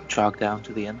 like, jog down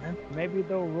to the end then? Maybe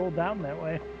they'll roll down that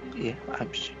way. Yeah,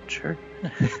 I'm sure.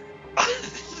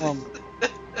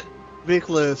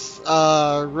 Nicholas,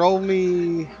 roll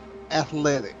me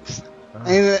athletics.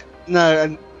 And what's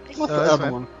the that's other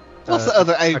fine. one? What's the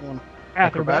other A one?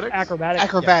 Acrobatics? Acrobatics.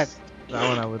 Acrobatics. That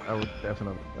one I would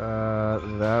definitely.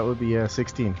 That would be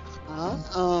 16.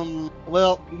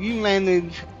 Well, you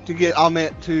manage to get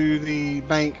Ahmet to the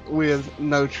bank with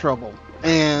no trouble,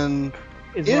 and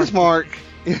Ismark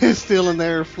is still in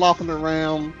there flopping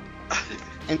around,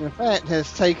 and in fact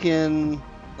has taken.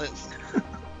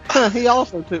 He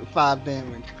also took 5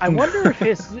 damage. I wonder if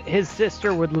his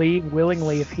sister would leave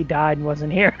willingly if he died and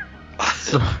wasn't here.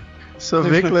 So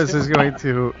Viklas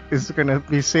is gonna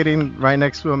be sitting right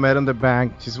next to Ahmet on the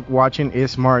bank, just watching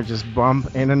Ismark just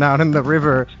bump in and out in the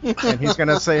river, and he's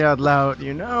gonna say out loud,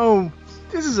 "You know,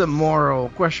 this is a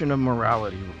question of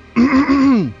morality."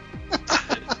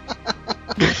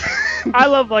 I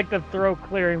love like the throat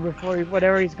clearing before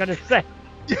whatever he's gonna say.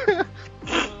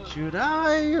 Should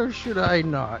I or should I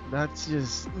not? That's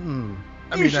just. You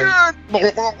should.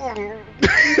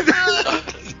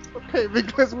 Okay,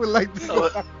 because we like to go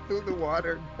back through the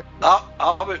water.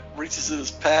 Ahmet reaches in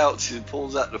his pouch and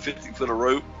pulls out the 50-foot of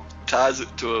rope, ties it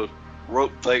to a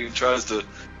rope thing, and tries to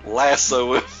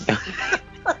lasso him.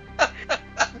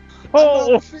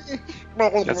 Oh!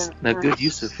 That's a good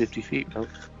use of 50 feet, bro.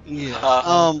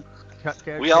 Yeah.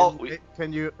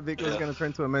 Can you? Viklas gonna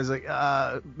turn to him and is like,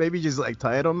 maybe just like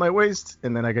tie it on my waist,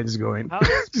 and then I can just go in.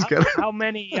 How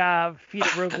many feet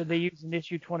of rope did they use in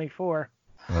issue 24?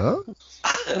 Huh?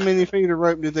 How many feet of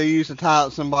rope did they use to tie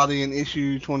up somebody in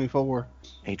issue 24?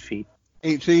 8 feet.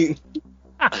 8 feet.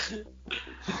 50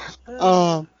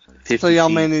 So y'all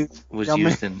feet managed. was Y'all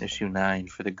used in issue 9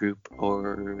 for the group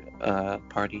or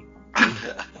party.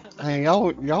 Hey,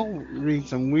 y'all read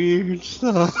some weird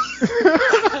stuff.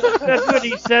 That's what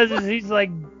he says. Is he's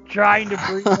like trying to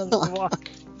breathe and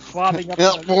swabbing up.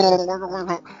 Yep.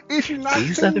 Issue They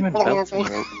used that 19. in belts and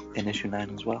rope in issue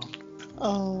 9 as well.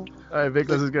 Oh. Alright,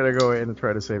 Vickless is gonna go in and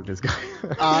try to save this guy.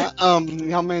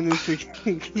 Y'all managed to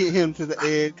get him to the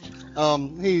edge.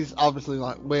 He's obviously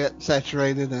like wet,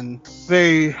 saturated, and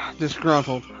very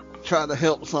disgruntled. Tried to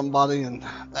help somebody, and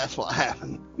that's what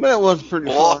happened. But it was pretty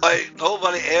fun. Why?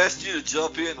 Nobody asked you to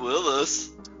jump in with us.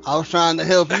 I was trying to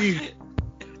help you.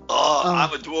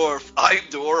 I'm a dwarf. I'm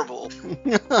adorable.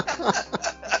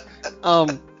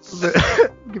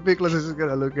 Vickless is just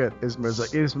gonna look at Ismar. It's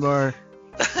like, Ismar,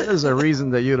 there's a reason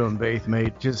that you don't bathe,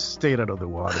 mate. Just stay out of the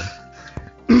water.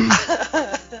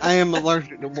 I am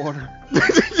allergic to water.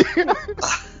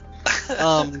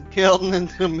 Kelton and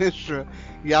Sylmistra,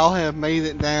 y'all have made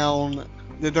it down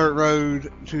the dirt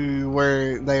road to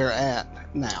where they are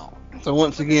at now. So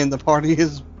once again, the party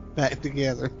is back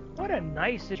together. What a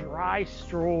nice dry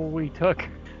stroll we took.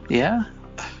 Yeah.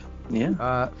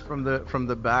 Yeah. From the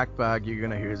backpack, you're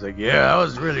gonna hear it's like, yeah, that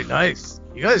was really nice.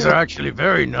 You guys are actually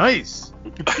very nice.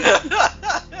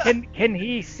 Can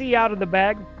he see out of the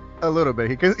bag? A little bit.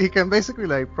 He can basically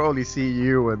like probably see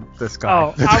you and the sky.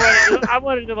 Oh, I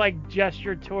wanted to like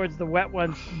gesture towards the wet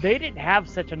ones. They didn't have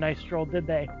such a nice stroll, did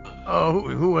they? Oh,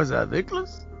 who was that?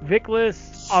 Vickless?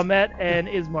 Vickless, Ahmet, and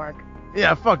Ismark.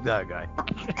 Yeah, fuck that guy.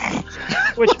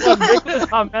 Which one,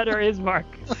 Vickless, Ahmet, or Ismark?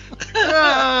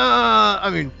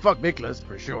 I mean, fuck Vickless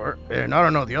for sure. And I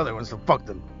don't know the other ones, so fuck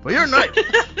them. But you're nice.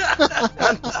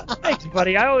 Thanks,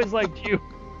 buddy. I always liked you.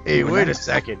 Hey, wait a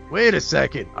second.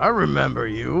 I remember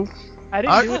you. I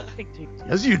didn't do anything to you.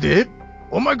 Yes, you did.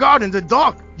 Oh my god, in the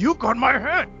dock, you got my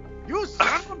head. You son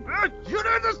of a bitch. You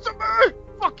did this to me.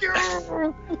 Fuck you.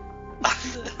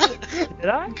 Did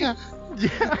I?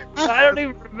 Yeah. I don't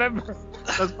even remember.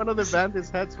 That's one of the bandits'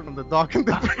 heads from the dock in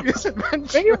the previous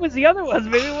adventure. Maybe it was the other ones.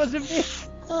 Maybe it wasn't me.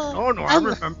 Oh no, I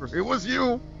remember. It was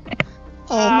you.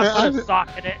 I put a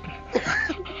sock in it.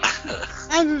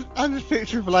 I just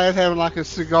picture Vlad having like a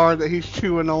cigar that he's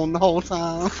chewing on the whole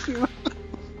time.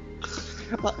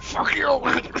 Like, fuck you.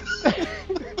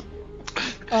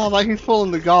 Like he's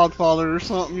pulling the Godfather or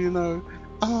something, you know.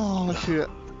 Oh shit.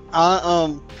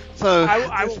 So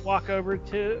I will walk over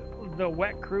to the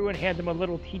wet crew and hand them a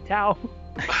little tea towel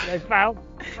that I found.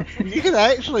 You can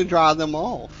actually dry them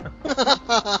off.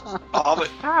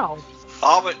 How?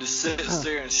 Ahmet just sits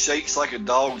there and shakes like a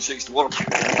dog and shakes the water.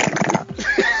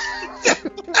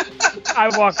 I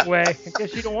walk away. I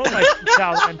guess you don't want my tea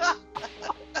towel then.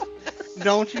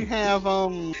 Don't you have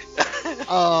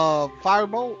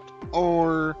firebolt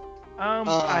or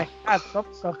I have some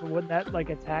stuff, but wouldn't that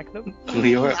like attack them?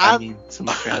 Leora, I mean,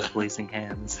 Sylmistra has blazing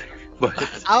hands.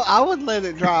 But I would let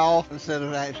it dry off instead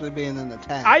of actually being an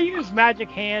attack. I use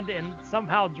magic hand and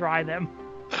somehow dry them.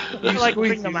 Like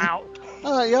bring them out.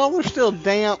 Y'all are still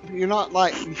damp. You're not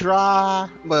like dry,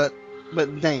 but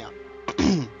damp.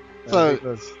 So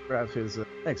let's grab his.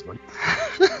 Thanks, buddy.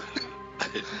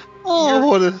 Oh,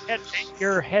 what a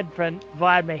Your head friend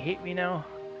Vlad may hate me now.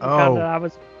 Oh. I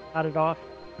was got it off.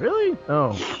 Really?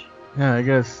 Oh. Yeah, I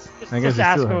guess. Just he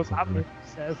ask still him has about something. me,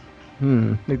 he says.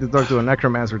 Need to talk to a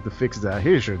necromancer to fix that.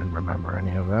 He shouldn't remember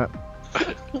any of that.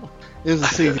 is a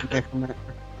seedy necromancer.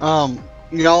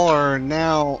 Y'all are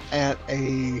now at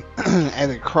a at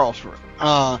a crossroad.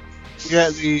 You're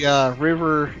at the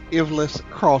River Ivlis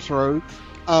crossroads.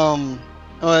 Well,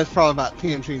 it's probably about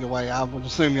 10 feet away. I would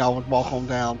assume y'all would walk on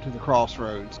down to the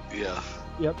crossroads. Yeah.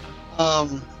 Yep.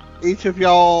 Each of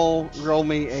y'all roll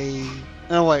me a.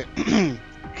 No wait,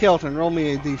 Kelton, roll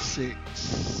me a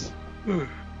d6.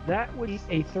 That would be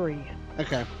a 3.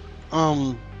 Okay.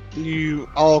 You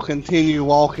all continue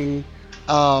walking.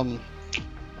 And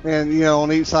you know,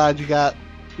 on each side you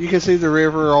can see the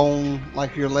river on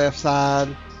like your left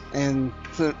side, and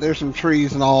so there's some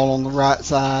trees and all on the right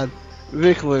side.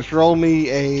 Vickless, roll me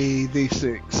a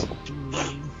d6.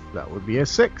 That would be a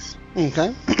 6.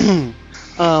 Okay.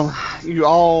 You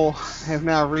all have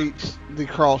now reached the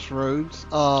crossroads.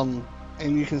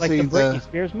 And you can Like see the Britney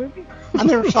Spears movie? I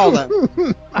never saw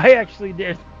that. I actually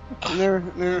did.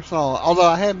 Never saw it. Although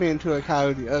I have been to a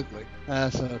Coyote Ugly.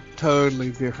 That's a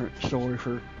totally different story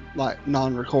for like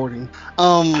non-recording.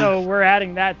 So we're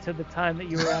adding that to the time that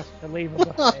you were asked to leave.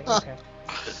 Okay.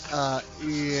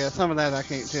 Yeah, some of that I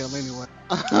can't tell anyway.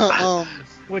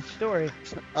 Which story?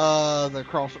 The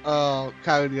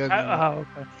Coyote Ugly. Oh,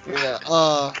 okay.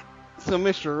 Yeah. So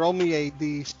Mister, roll me a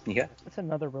D. Yeah. That's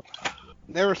another.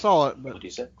 Never saw it, but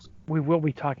D6. We will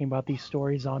be talking about these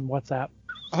stories on WhatsApp.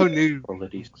 oh no. Roll a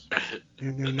D6.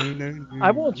 No.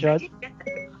 I won't judge.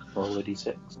 Roll a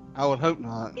D6. I would hope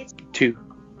not. 2.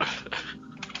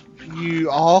 You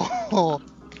all.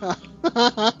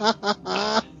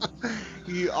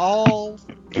 You all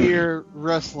hear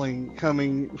rustling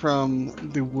coming from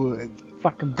the wood.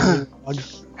 Fucking dog.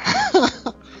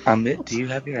 Amit, do you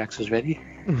have your axes ready?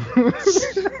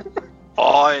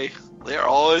 Oi, they're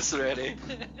always ready.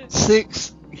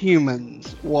 6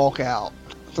 humans walk out.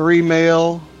 3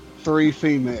 male, 3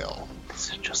 female.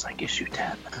 This is just like issue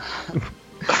 10.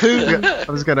 I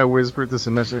was gonna whisper to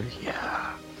Semester,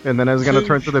 yeah. And then I was gonna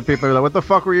turn to the people like, what the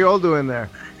fuck were you all doing there?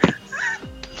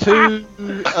 2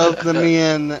 of the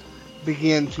men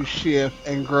begin to shift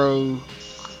and grow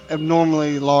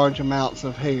abnormally large amounts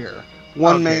of hair.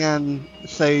 One Okay. man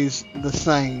stays the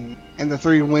same, and the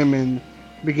 3 women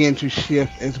begin to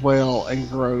shift as well and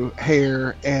grow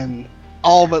hair, and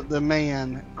all but the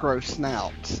man grow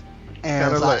snouts.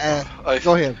 As Kinda I like- ask,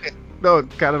 go ahead. No,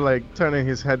 kind of like turning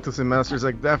his head to Semester's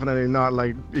like, definitely not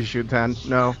like issue 10.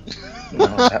 No. No,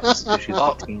 that was issue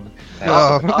Oh. 15.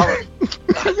 Oh.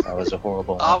 That was a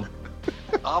horrible Um, one.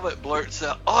 Amit blurts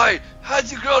out, "Oi,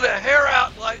 how'd you grow the hair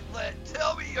out like that?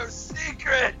 Tell me your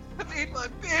secret. I need my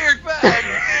beard back."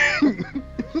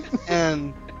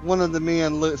 And one of the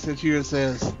men looks at you and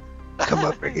says, "Come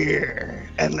over here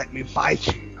and let me bite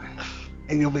you,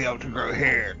 and you'll be able to grow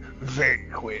hair very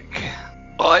quick."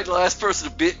 Oi, the last person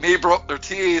who bit me broke their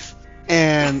teeth.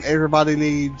 And everybody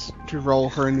needs to roll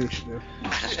for initiative.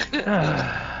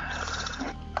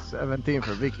 17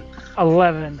 for Vicky.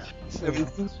 11.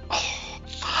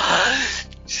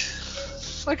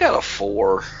 I got a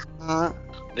 4. Uh,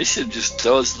 Nisha just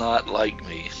does not like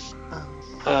me.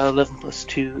 11 plus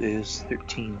 2 is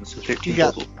 13, so 13 You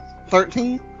got- total.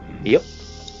 13? Yep.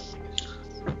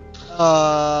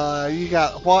 You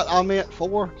got what I meant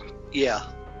 4? Yeah,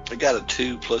 I got a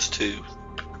 2 plus 2.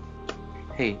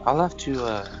 Hey, I'll have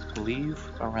to leave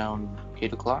around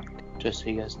 8 o'clock, just so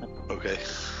you guys know. Okay.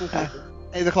 Okay.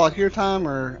 8 o'clock your time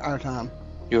or our time?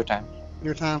 Your time.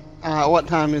 Your time? What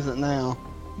time is it now?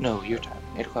 No, your time.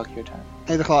 8 o'clock your time.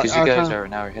 8 o'clock Because our you guys time? are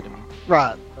an hour ahead of me.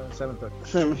 Right. 7:30.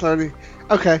 7:30.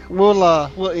 Okay,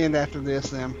 we'll end after this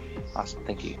then. Awesome,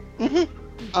 thank you.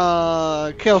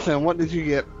 Kelton, what did you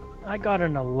get? I got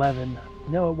an 11.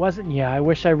 No, it wasn't. Yeah, I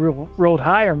wish I rolled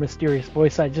higher, mysterious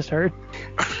voice I just heard.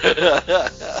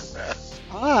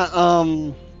 Alright,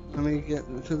 let me get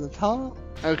to the top.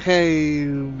 Okay,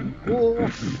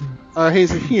 Wolf.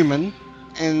 He's a human,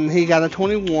 and he got a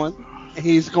 21.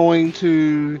 He's going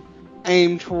to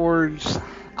aim towards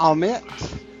Almet.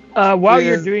 While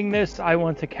you're With- doing this, I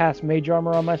want to cast Mage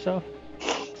Armor on myself.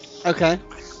 Okay.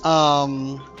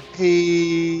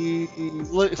 He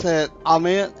looks at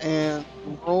Almet and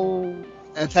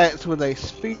attacks with a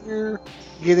spear,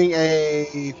 getting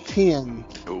a 10.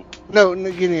 Nope, No,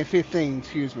 getting a 15,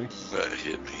 excuse me. that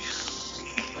hit me.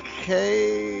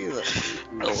 Okay, let's see.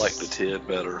 I like the 10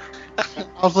 better. I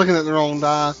was looking at the wrong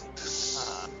die.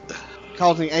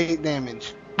 Causing 8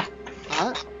 damage.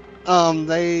 Alright.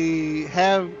 They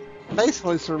have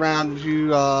basically surrounded you.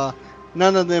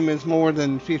 None of them is more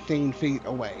than 15 feet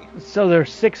away. So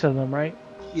there's 6 of them, right?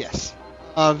 Yes.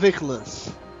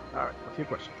 Vicolas. Alright, a few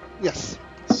questions. Yes.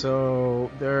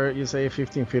 So, there, you say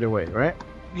 15 feet away, right?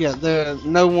 Yeah,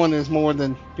 no one is more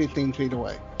than 15 feet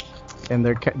away. And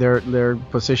they're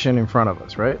positioned in front of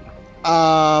us, right?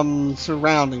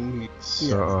 Surrounding you.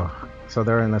 So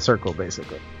they're in a circle,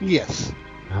 basically. Yes.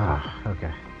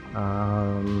 Okay.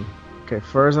 Okay,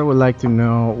 first I would like to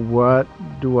know what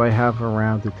do I have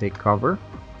around to take cover?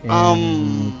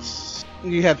 And,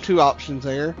 You have 2 options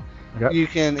there. Yep. You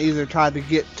can either try to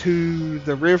get to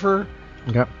the river,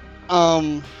 Yep.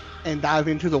 and dive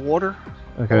into the water,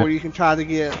 or Okay. you can try to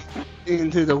get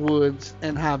into the woods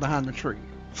and hide behind a tree.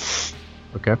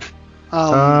 Okay.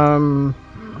 Um,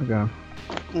 Okay.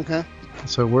 okay.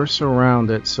 So we're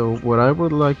surrounded. So what I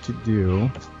would like to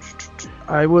do,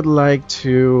 I would like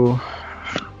to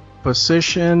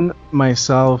position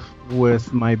myself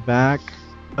with my back,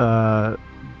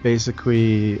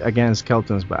 basically against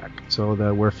Kelton's back, so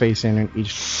that we're facing in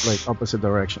each like opposite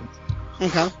direction.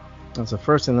 Okay. That's the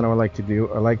first thing that I would like to do.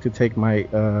 I like to take my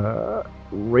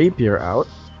rapier out,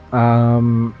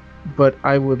 but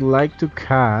I would like to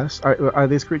cast. Are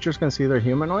these creatures considered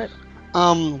humanoid?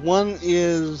 One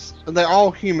is they're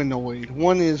all humanoid.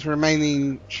 One is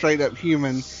remaining straight up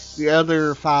human. The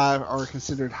other 5 are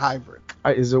considered hybrid.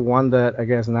 Is the one that I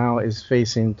guess now is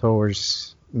facing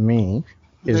towards me?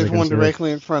 There's one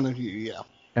directly in front of you. Yeah.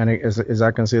 And is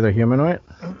that considered humanoid?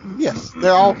 Yes,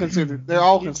 they're all considered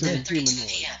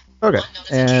humanoid. Okay.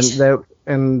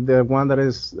 And the one that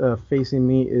is facing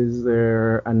me, is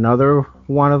there another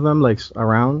one of them like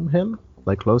around him,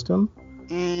 like close to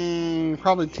him?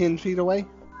 Probably 10 feet away.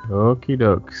 Okie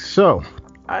doke. So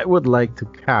I would like to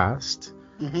cast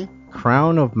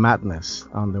Crown of Madness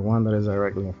on the one that is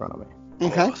directly in front of me.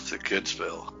 Okay. Oh, that's a good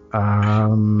spell.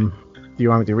 Do you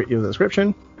want me to read you the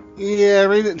description? Yeah,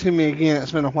 read it to me again.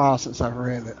 It's been a while since I've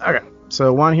read it. Okay.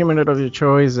 So one humanoid of your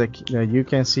choice that you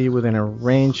can see within a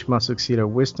range must succeed a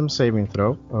Wisdom saving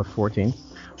throw of 14,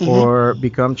 or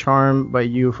become charmed by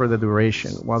you for the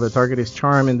duration. While the target is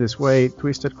charmed in this way,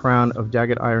 twisted crown of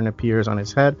jagged iron appears on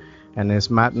his head, and a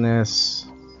madness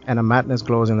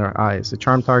glows in their eyes. The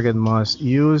charmed target must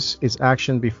use its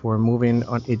action before moving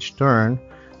on each turn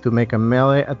to make a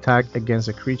melee attack against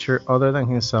a creature other than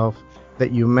himself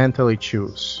that you mentally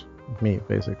choose. Me,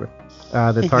 basically.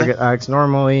 The target acts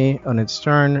normally on its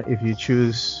turn if you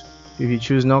choose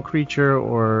no creature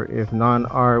or if none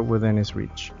are within its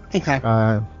reach. Okay.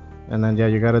 And then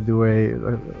you gotta do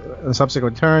in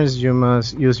subsequent turns you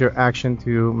must use your action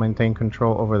to maintain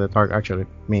control over the target. Actually,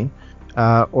 me.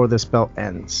 Or the spell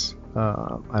ends.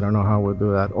 I don't know how we'll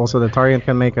do that. Also, the target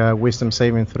can make a Wisdom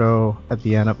saving throw at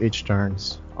the end of each turn.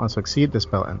 On succeed, the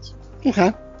spell ends.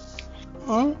 Okay.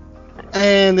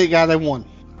 And it got a 1.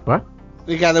 What?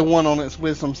 It got a 1 on its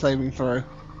Wisdom saving throw.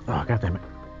 Oh, god damn it.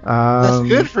 That's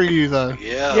good for you, though.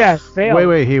 Yeah. Yeah, failed.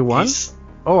 Wait, he won?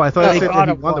 Oh, I thought No, he said that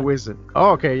he got won the one. Wisdom.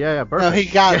 Oh, okay, yeah, perfect. No, he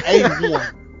got a 1.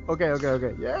 Okay,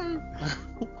 yeah.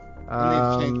 I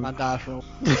need to change my dice roll.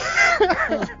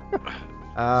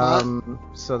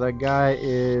 So that guy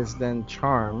is then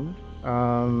charmed.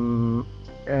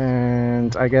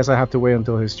 And I guess I have to wait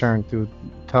until his turn to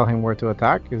tell him where to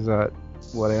attack. Is that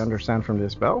what I understand from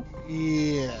this spell?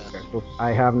 Yeah. So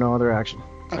I have no other action.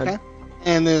 Okay.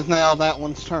 And it's now that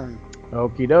one's turn.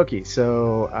 Okie dokie.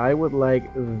 So I would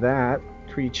like that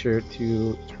creature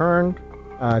to turn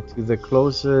to the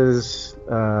closest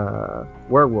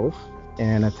werewolf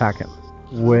and attack him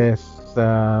with,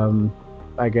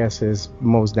 I guess, his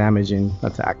most damaging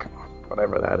attack,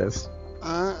 whatever that is.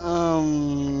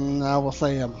 I will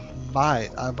say a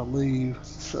bite, I believe.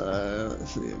 So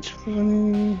let's see,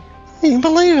 20. I can't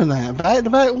believe in that.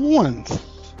 Back-to-back 1s.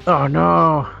 Oh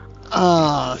no!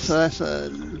 So that's a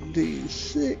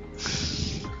D6.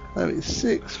 That'd be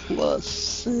 6 plus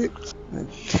 6.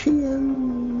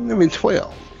 10. I mean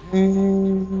 12.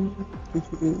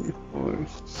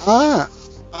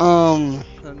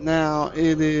 So now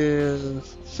it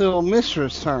is Syl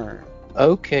Mistra's turn.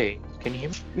 Okay, can you hear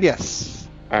me? Yes.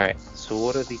 Alright, so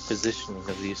what are the positioning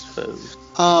of these foes?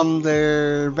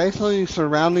 They're basically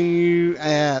surrounding you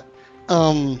at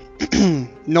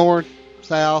north,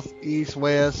 south, east,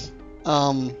 west,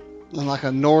 and like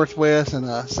a northwest and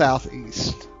a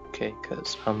southeast. Okay,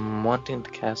 because I'm wanting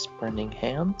to cast Burning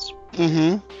Hands,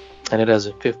 Mm-hmm. and it has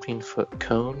a 15-foot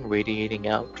cone radiating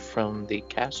out from the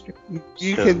caster.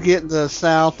 You So- could get the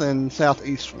south and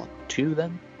southeast one. 2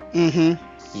 then? Mm-hmm.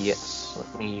 Yes,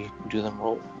 let me do them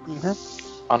roll. Mm-hmm.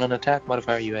 On an attack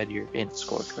modifier, you add your int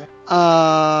score, correct?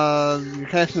 You're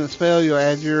casting a spell, you'll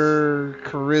add your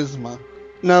charisma.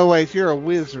 No, wait, you're a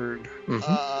wizard.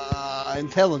 Mm-hmm.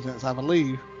 Intelligence, I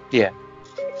believe. Yeah.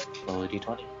 Roll a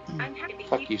d20.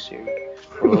 Fuck you, Siri.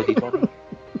 Roll a d20.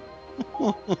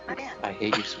 I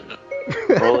hate you, Siri.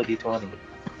 Roll a d20.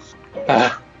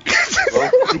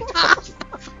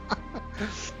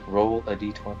 Roll a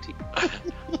d20.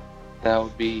 That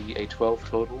would be a 12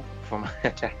 total for my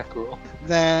attack roll.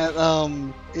 That,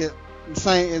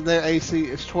 their AC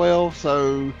is 12,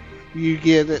 so you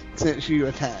get it since you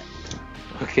attacked.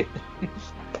 Okay.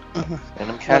 And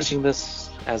I'm casting this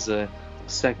as a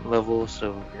second level,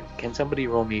 so can somebody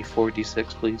roll me 4d6,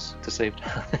 please, to save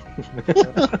time?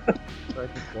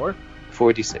 4?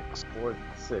 4d6. 4,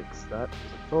 6. That's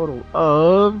a total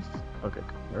of. Okay,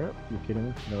 alright. You kidding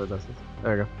me? No, it doesn't.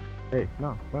 There you go. Hey,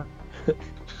 no, what?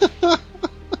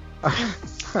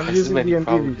 I'm using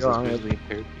D&D wrong. Really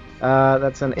impaired.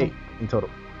 That's an 8 in total.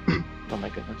 Oh my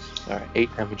goodness. Alright,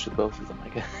 8 damage to both of them, I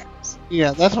guess.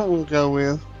 Yeah, that's what we'll go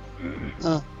with.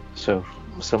 So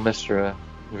Mistra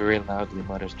very loudly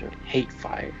mutters to her, hate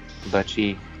fire. But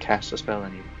she casts a spell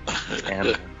on you.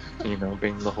 And,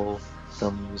 bring the whole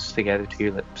thumbs together to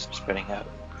your lips, spreading out.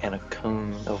 And a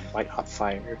cone of white hot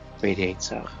fire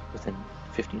radiates out within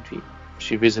 15 feet.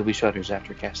 She visibly shudders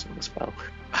after casting the spell.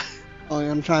 Oh,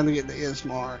 I'm trying to get the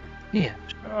Ismark. Yeah.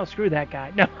 Oh, screw that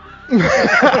guy. No.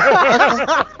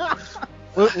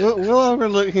 We'll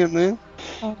overlook him then.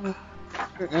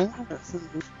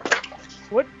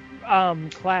 What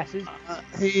classes?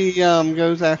 He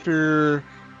goes after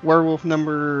werewolf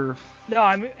number No,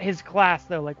 I mean his class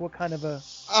though. Like what kind of a?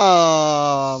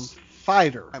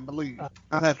 fighter, I believe.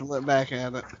 I'd have to look back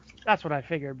at it. That's what I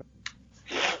figured. But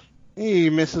He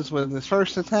misses with his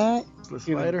first attack. The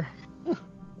spider.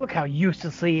 look how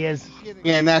useless he is.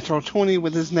 Yeah, natural 20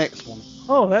 with his next one.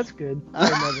 Oh, that's good. I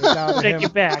never doubted Take him.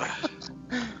 it back.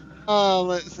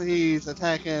 Let's see, he's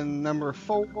attacking number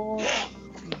 4.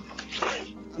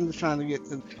 I'm just trying to get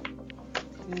to.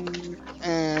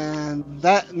 And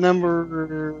that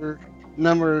number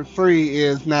 3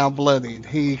 is now bloodied.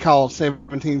 He caused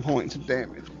 17 points of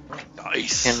damage.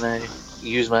 Nice. Can I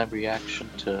use my reaction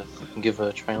to give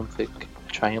a triumphant?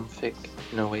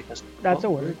 No, wait, That's a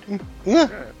word. Yeah.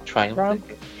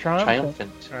 triumphant.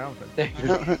 Triumphant. Triumphant. There you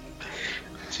go.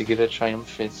 To get a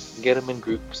triumphant, get them in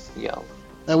groups, yell.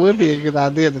 That would be a good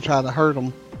idea to try to hurt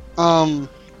him.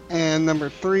 And number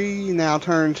 3 now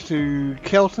turns to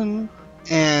Kelton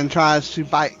and tries to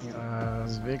bite him.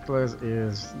 Viklas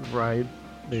is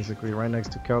basically right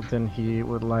next to Kelton. He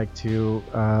would like to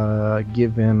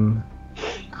give him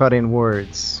cutting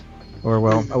words. Or,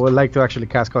 well, I would like to actually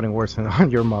cast cutting words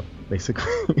on your mob, basically.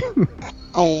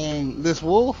 On this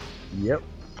wolf? Yep.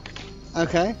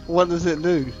 Okay. What does it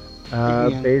do?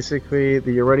 Again. Basically,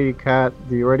 do you already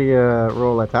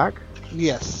roll attack?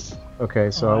 Yes.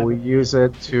 Okay, so I will use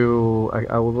it to.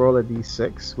 I will roll a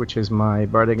d6, which is my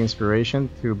bardic inspiration,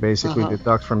 to basically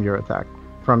deduct from your attack,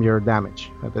 from your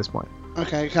damage at this point.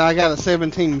 Okay, 'cause I got a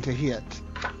 17 to hit.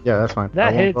 Yeah, that's fine. That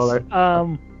I won't hits. roll it.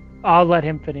 I'll let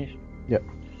him finish. Yep.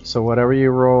 So whatever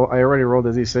you roll, I already rolled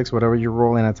a d6. Whatever you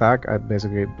roll in attack,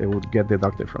 it would get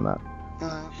deducted from that.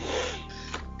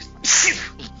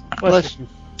 Bless you.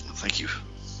 Thank you.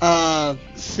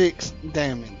 6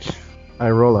 damage. I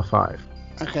roll a 5.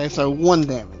 Okay, so 1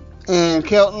 damage. And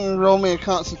Kelton, roll me a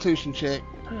Constitution check.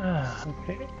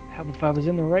 Okay. How if I was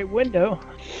in the right window?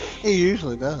 He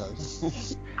usually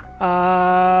does.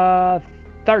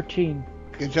 13.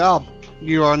 Good job.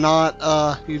 You are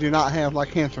not. You do not have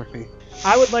lycanthropy.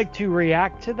 I would like to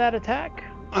react to that attack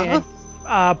and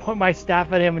point my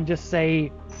staff at him and just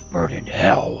say, "Burn in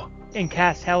hell," and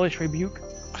cast Hellish Rebuke.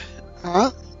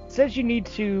 Huh? It says you need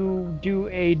to do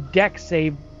a dex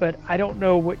save, but I don't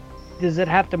know what. Does it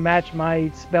have to match my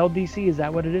spell DC? Is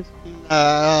that what it is?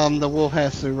 The wolf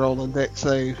has to roll a dex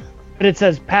save. But it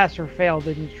says pass or fail.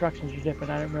 The instructions are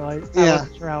different. I didn't realize. I Yeah.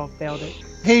 wasn't sure how it failed it.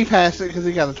 He passed it because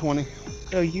he got a 20.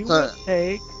 So you So- would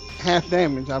take. Half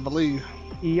damage, I believe.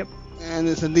 Yep. And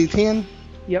it's a D10.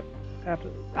 Yep. After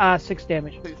 6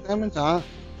 damage. 6 damage. So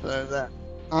that.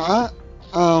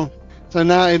 So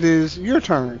now it is your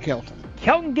turn, Kelton.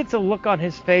 Kelton gets a look on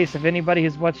his face if anybody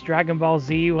has watched Dragon Ball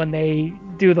Z when they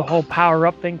do the whole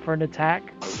power-up thing for an attack.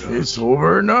 It's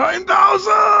over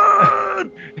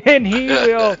 9,000. And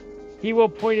he will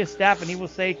point his staff and he will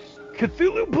say,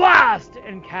 "Cthulhu Blast!"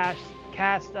 and cast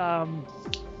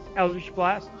Eldritch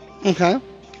Blast. Okay.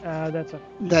 That's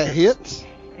That hits.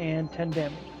 and 10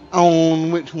 damage.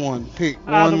 On which one? Pick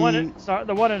one.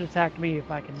 The one that attacked me,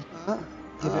 if I can.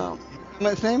 How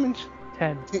much damage?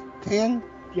 10. 10?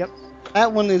 Yep.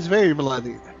 That one is very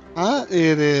bloody.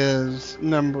 It is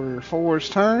number 4's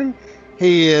turn.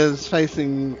 He is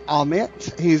facing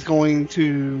Ahmet. He's going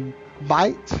to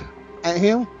bite at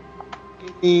him.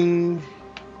 Getting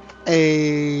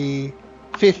a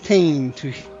 15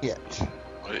 to hit.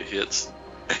 It hits.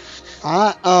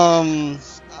 9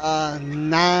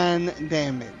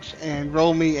 damage. And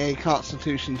roll me a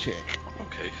constitution check.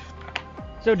 Okay.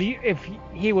 So if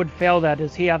he would fail that,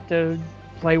 does he have to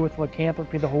play with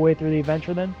lycanthropy the whole way through the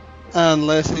adventure then?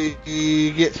 Unless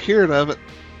he gets cured of it.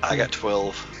 I got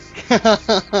 12.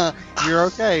 You're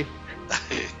okay.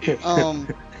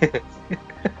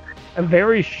 A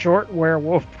very short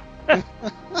werewolf. Well,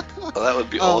 that would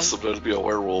be awesome. That would be a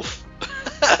werewolf.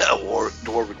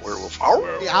 Dwarven werewolf.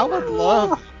 Yeah, I would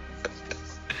love.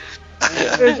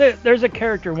 There's a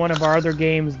character in one of our other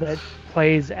games that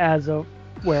plays as a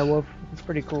werewolf. It's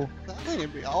pretty cool. I think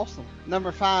it'd be awesome.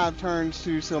 Number 5 turns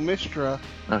to Silmistra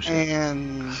Oh, shit.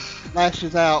 and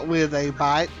lashes out with a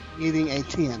bite, getting a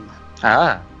 10.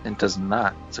 It does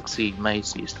not succeed. My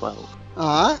AC is 12.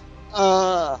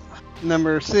 Alright.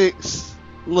 Number 6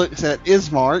 looks at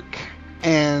Ismark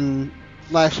and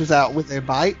lashes out with a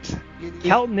bite.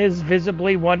 Kelton is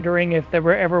visibly wondering if there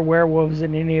were ever werewolves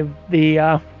in any of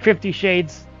the 50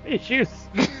 Shades issues.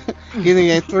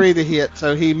 Getting a 3 to hit,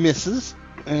 so he misses.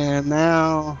 And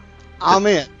now,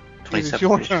 Ahmet, it is 27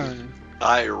 your issues. turn.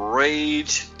 I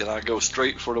rage and I go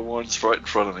straight for the ones right in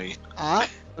front of me. Alright,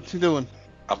 what you doing?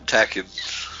 I'm attacking.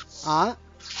 Alright.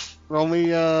 Roll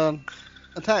me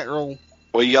attack roll.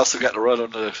 Well, you also got to run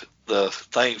on the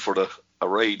thing for a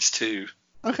rage too.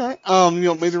 Okay. You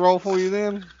want me to roll for you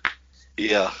then?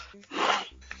 Yeah.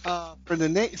 For the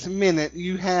next minute,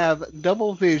 you have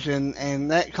double vision, and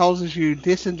that causes you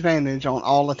disadvantage on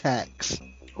all attacks.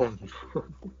 Oh,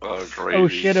 great. Oh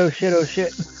shit, oh shit, oh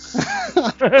shit.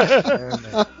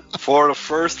 For the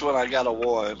first one, I got a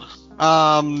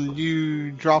 1.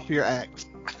 You drop your axe.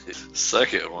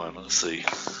 Second one, let's see.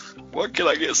 What can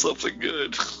I get something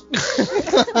good?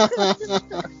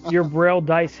 Your Braille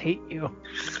dice hate you.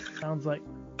 Sounds like.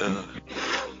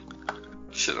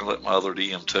 Shouldn't have let my other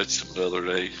DM touch them the other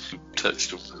day. Who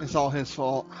touched them? It's all his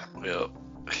fault. Yep.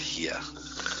 Yeah.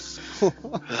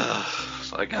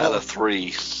 I got a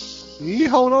 3, You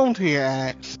hold on to your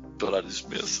axe, but I just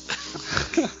missed.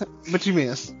 but you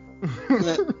miss.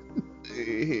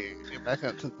 Here, get back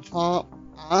up to the top.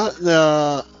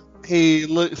 He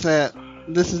looks at.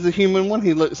 This is the human one.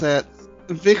 He looks at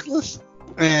Vickless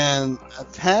and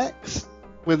attacks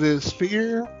with his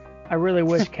spear. I really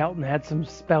wish Kelton had some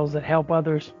spells that help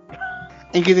others.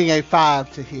 And getting a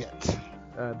 5 to hit.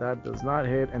 That does not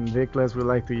hit, and Vickless would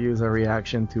like to use a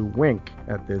reaction to wink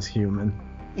at this human.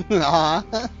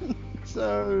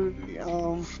 So,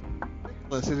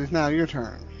 Vickless, it is now your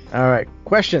turn. Alright,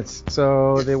 questions.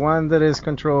 So, the one that is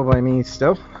controlled by me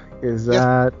still, is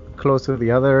that close to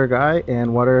the other guy?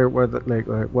 And what are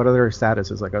their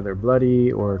statuses? Like, are they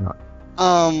bloody or not?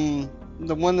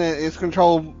 The one that is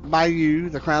controlled by you,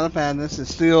 the Crown of Madness,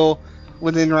 is still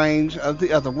within range of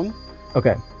the other one.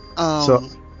 Okay.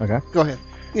 Okay. Go ahead.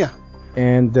 Yeah.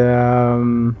 And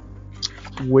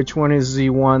which one is the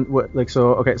one?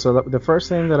 So the first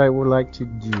thing that I would like to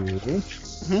do.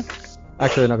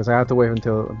 Actually, no, because I have to wait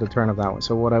until the turn of that one.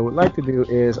 So what I would like to do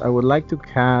is I would like to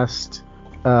cast.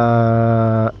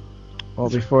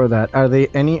 Before that, are there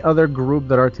any other group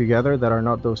that are together that are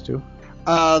not those two?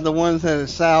 The ones that are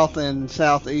south and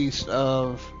southeast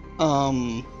of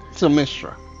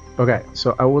Silmistra. Okay,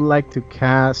 so I would like to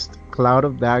cast Cloud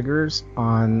of Daggers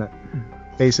on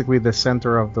basically the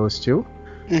center of those two.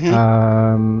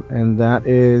 And that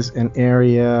is an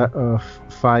area of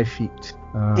 5 feet.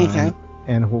 Okay.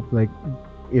 And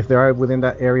if they are within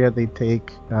that area, they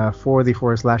take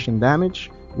 4d4 slashing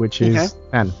damage, which is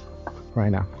 10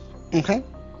 right now. Okay.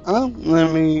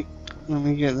 Let me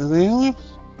get to them.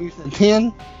 You said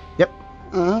 10? Yep.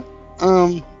 Yeah,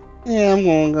 I'm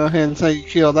gonna go ahead and say you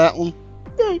kill that one.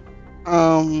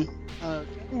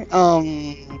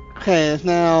 Okay, it's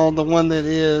now the one that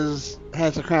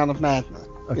has the Crown of Madness.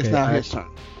 It's now his turn.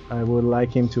 I would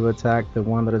like him to attack the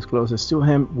one that is closest to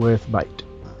him with bite.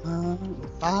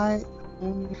 Bite.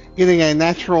 Getting a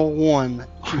natural 1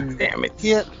 to Damn it.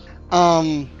 hit.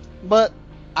 But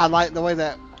I like the way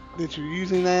that you're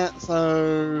using that,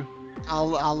 so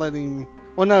I'll let him.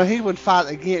 Well, no, he would fight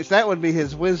against. That would be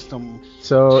his wisdom.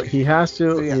 So he has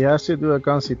to. He has to do a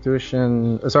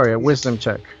wisdom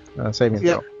check, saving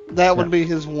throw. That would be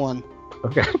his 1.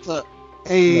 Okay. So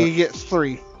he gets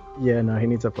 3. Yeah, no, he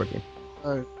needs a 14.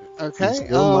 Okay. He's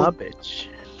still my bitch.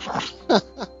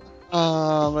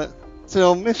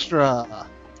 Silmistra,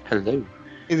 Hello.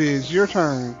 it is your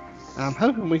turn. I'm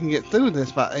hoping we can get through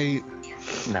this by 8.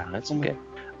 No, that's okay.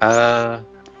 Well,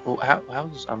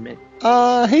 how's Amit?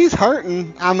 He's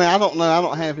hurting. I mean, I don't know. I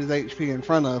don't have his HP in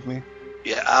front of me.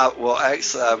 Yeah,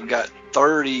 actually, I've got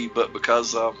 30, but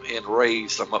because I'm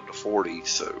enraged, I'm up to 40,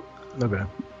 so. Okay.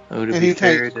 Would it be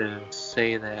fair to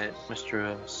say that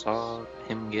Mr. saw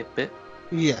him get bit?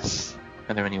 Yes.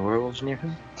 Are there any werewolves near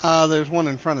him? There's one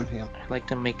in front of him. I'd like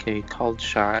to make a called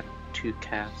shot to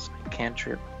cast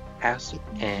cantrip acid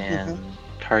and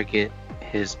target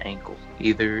his ankle.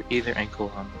 Either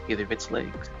ankle on either of its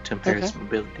legs to impair its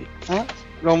mobility. Alright.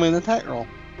 Roll me an attack roll.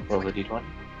 Roll a d20.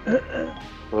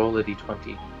 Roll a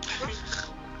d20.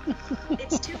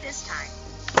 It's 2 this time.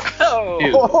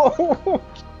 Oh!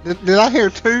 Did I hear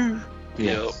 2?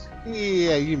 Yes.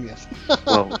 Yeah, you missed.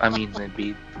 Well, I mean, it'd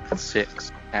be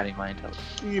 6, adding my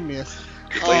intelligence. You missed.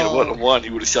 Good thing it wasn't 1,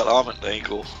 you would have shot Amit in the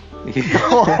ankle.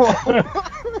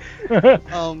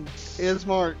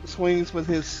 Ismark swings with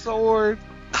his sword.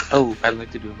 Oh, I'd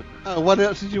like to do What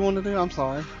else did you want to do? I'm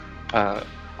sorry.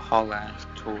 haul ass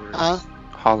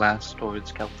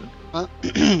towards Kelton.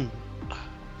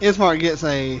 Ismark gets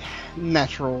a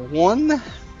natural 1.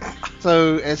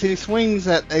 So as he swings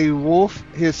at a wolf,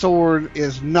 his sword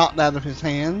is knocked out of his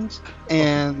hands,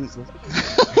 and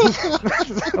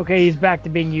Okay, he's back to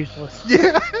being useless.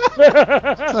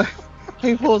 yeah.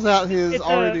 He pulls out his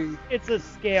It's a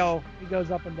scale. He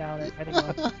goes up and down it. Heading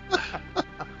on.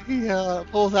 He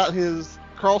pulls out his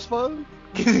crossbow,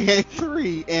 getting a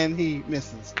 3, and he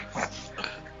misses.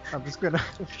 I'm just gonna.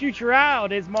 Shoot you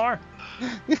out, Ismar.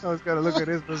 I was gonna look at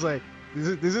this, but it's like,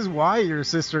 this is why your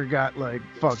sister got like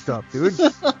fucked up, dude.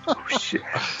 Oh shit.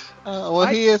 Well,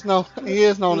 he is known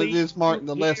as Mark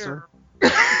the Lesser.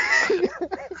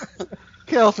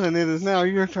 Kelton, it is now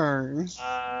your turn.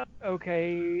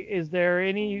 Okay. Is there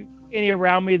any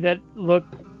around me that look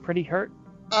pretty hurt?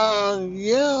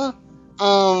 Yeah.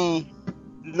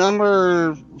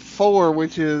 Number 4,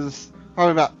 which is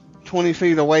probably about 20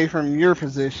 feet away from your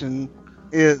position,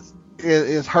 is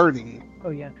hurting. Oh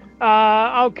yeah.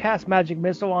 I'll cast magic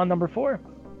missile on number 4.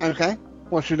 Okay.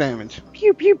 What's your damage?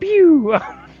 Pew pew pew.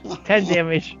 10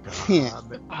 damage. Yeah.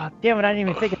 Oh, damn it! I didn't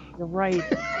even think of it. You're right.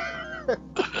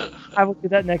 I will do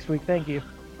that next week. Thank you.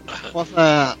 What's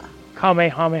that?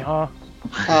 Kamehameha.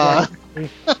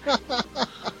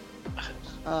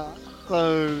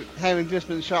 So, having just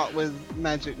been shot with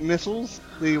magic missiles,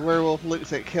 the werewolf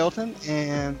looks at Kelton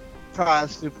and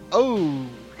tries to... Oh,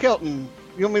 Kelton,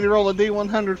 you want me to roll a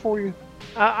D100 for you?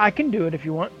 I can do it if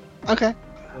you want. Okay.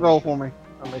 Roll for me.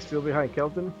 Am I still behind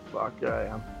Kelton? Fuck yeah, I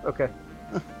am. Okay.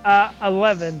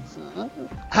 11.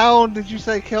 How old did you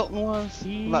say Kelton was?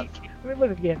 About Let me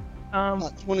look again.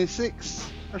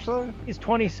 26 or so? He's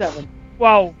 27.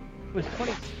 Well, was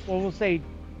 20. Well, we'll say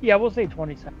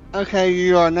 27. Okay,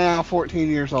 you are now 14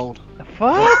 years old. The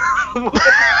fuck?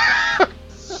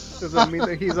 Does that mean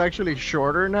that he's actually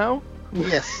shorter now?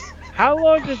 Yes. How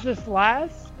long does this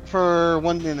last? For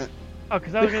 1 minute. Oh,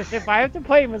 because I was gonna say if I have to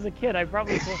play him as a kid, I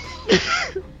probably will.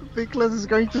 Nicholas is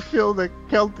going to feel the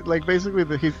Kelton, like basically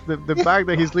the bag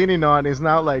that he's leaning on is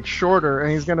now like shorter,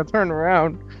 and he's gonna turn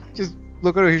around, just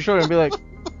look at his shoulder and be like,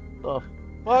 "Oh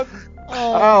fuck!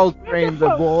 I'll train the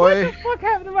boy." What the fuck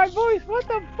happened to my voice? What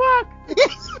the fuck?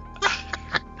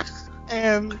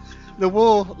 And the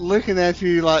wolf, looking at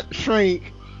you like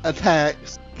shrink,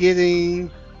 attacks,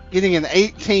 getting an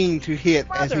 18 to hit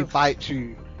as he bites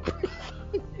you.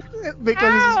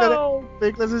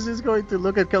 Nicholas is just going to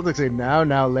look at Kelton and say,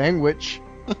 now, language.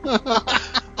 Fuck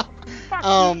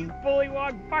you,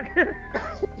 bullywog fucker.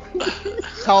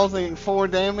 Causing 4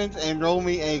 damage, and roll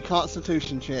me a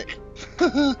constitution check.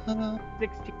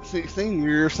 16,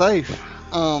 you're safe.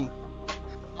 Amit,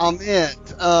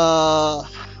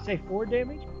 Say 4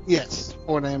 damage? yes,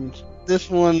 4 damage. This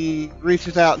one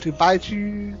reaches out to bite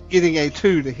you, getting a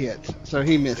 2 to hit, so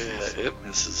he misses. Yeah, it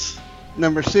misses.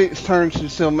 Number 6 turns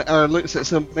to looks at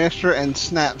Sylvester and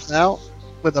snaps out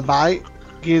with a bite,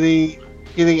 getting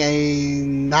a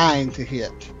 9 to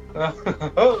hit. So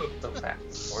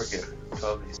fast. We're good.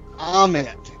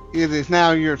 Amit, it is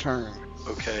now your turn.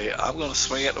 Okay, I'm gonna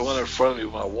swing at the one in front of me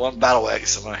with my one battle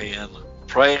axe in my hand,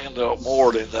 praying to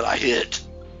Morden that I hit.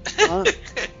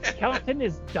 Kelton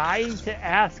is dying to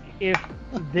ask if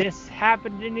this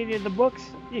happened in any of the books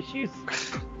issues.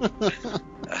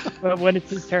 But when it's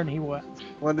his turn, he will.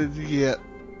 What did you get?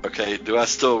 Okay, do I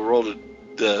still roll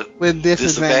the With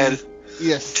disadvantage.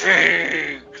 Yes.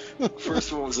 Dang!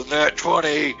 First one was a nat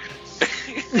 20.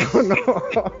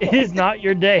 It is not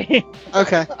your day.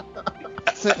 Okay.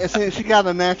 Since you got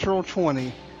a natural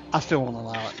 20, I still won't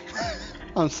allow it.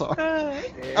 I'm sorry.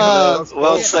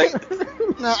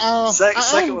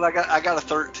 Second one I got a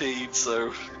 13,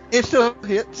 so It still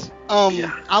hits.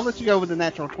 Yeah. I'll let you go with the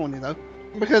natural 20 though,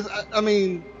 because I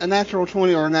mean a natural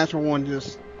 20 or a natural 1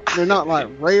 they're not like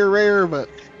rare, but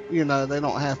you know they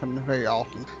don't happen very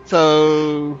often.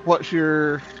 So what's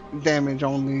your damage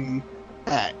on the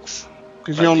axe?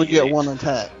 Because you only get 1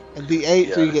 attack. A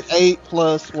D8, so you get 8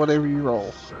 plus whatever you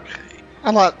roll. okay.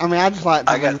 I just like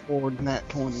to move forward nat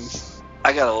 20s.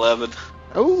 I got 11.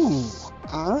 Ooh.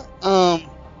 Alright.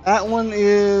 That one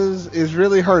is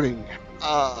really hurting.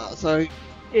 So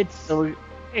It's we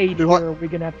 8 do here. what? Are we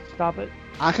gonna have to stop it?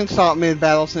 I can stop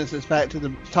mid-battle since it's back to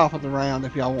the top of the round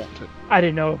if y'all want to. I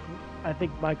didn't know. I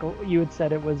think Michael, you had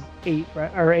said it was 8,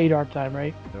 right? Or 8 our time,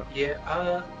 right?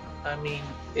 Yeah, I mean,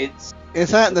 it's.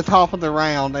 It's at the top of the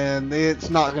round, and it's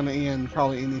not going to end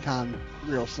probably anytime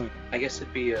real soon. I guess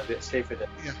it'd be a bit safer to.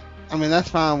 I mean, that's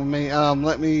fine with me.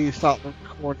 Let me stop the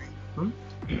recording.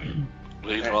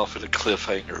 Leading off at a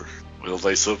cliffhanger. Will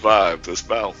they survive this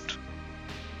bout?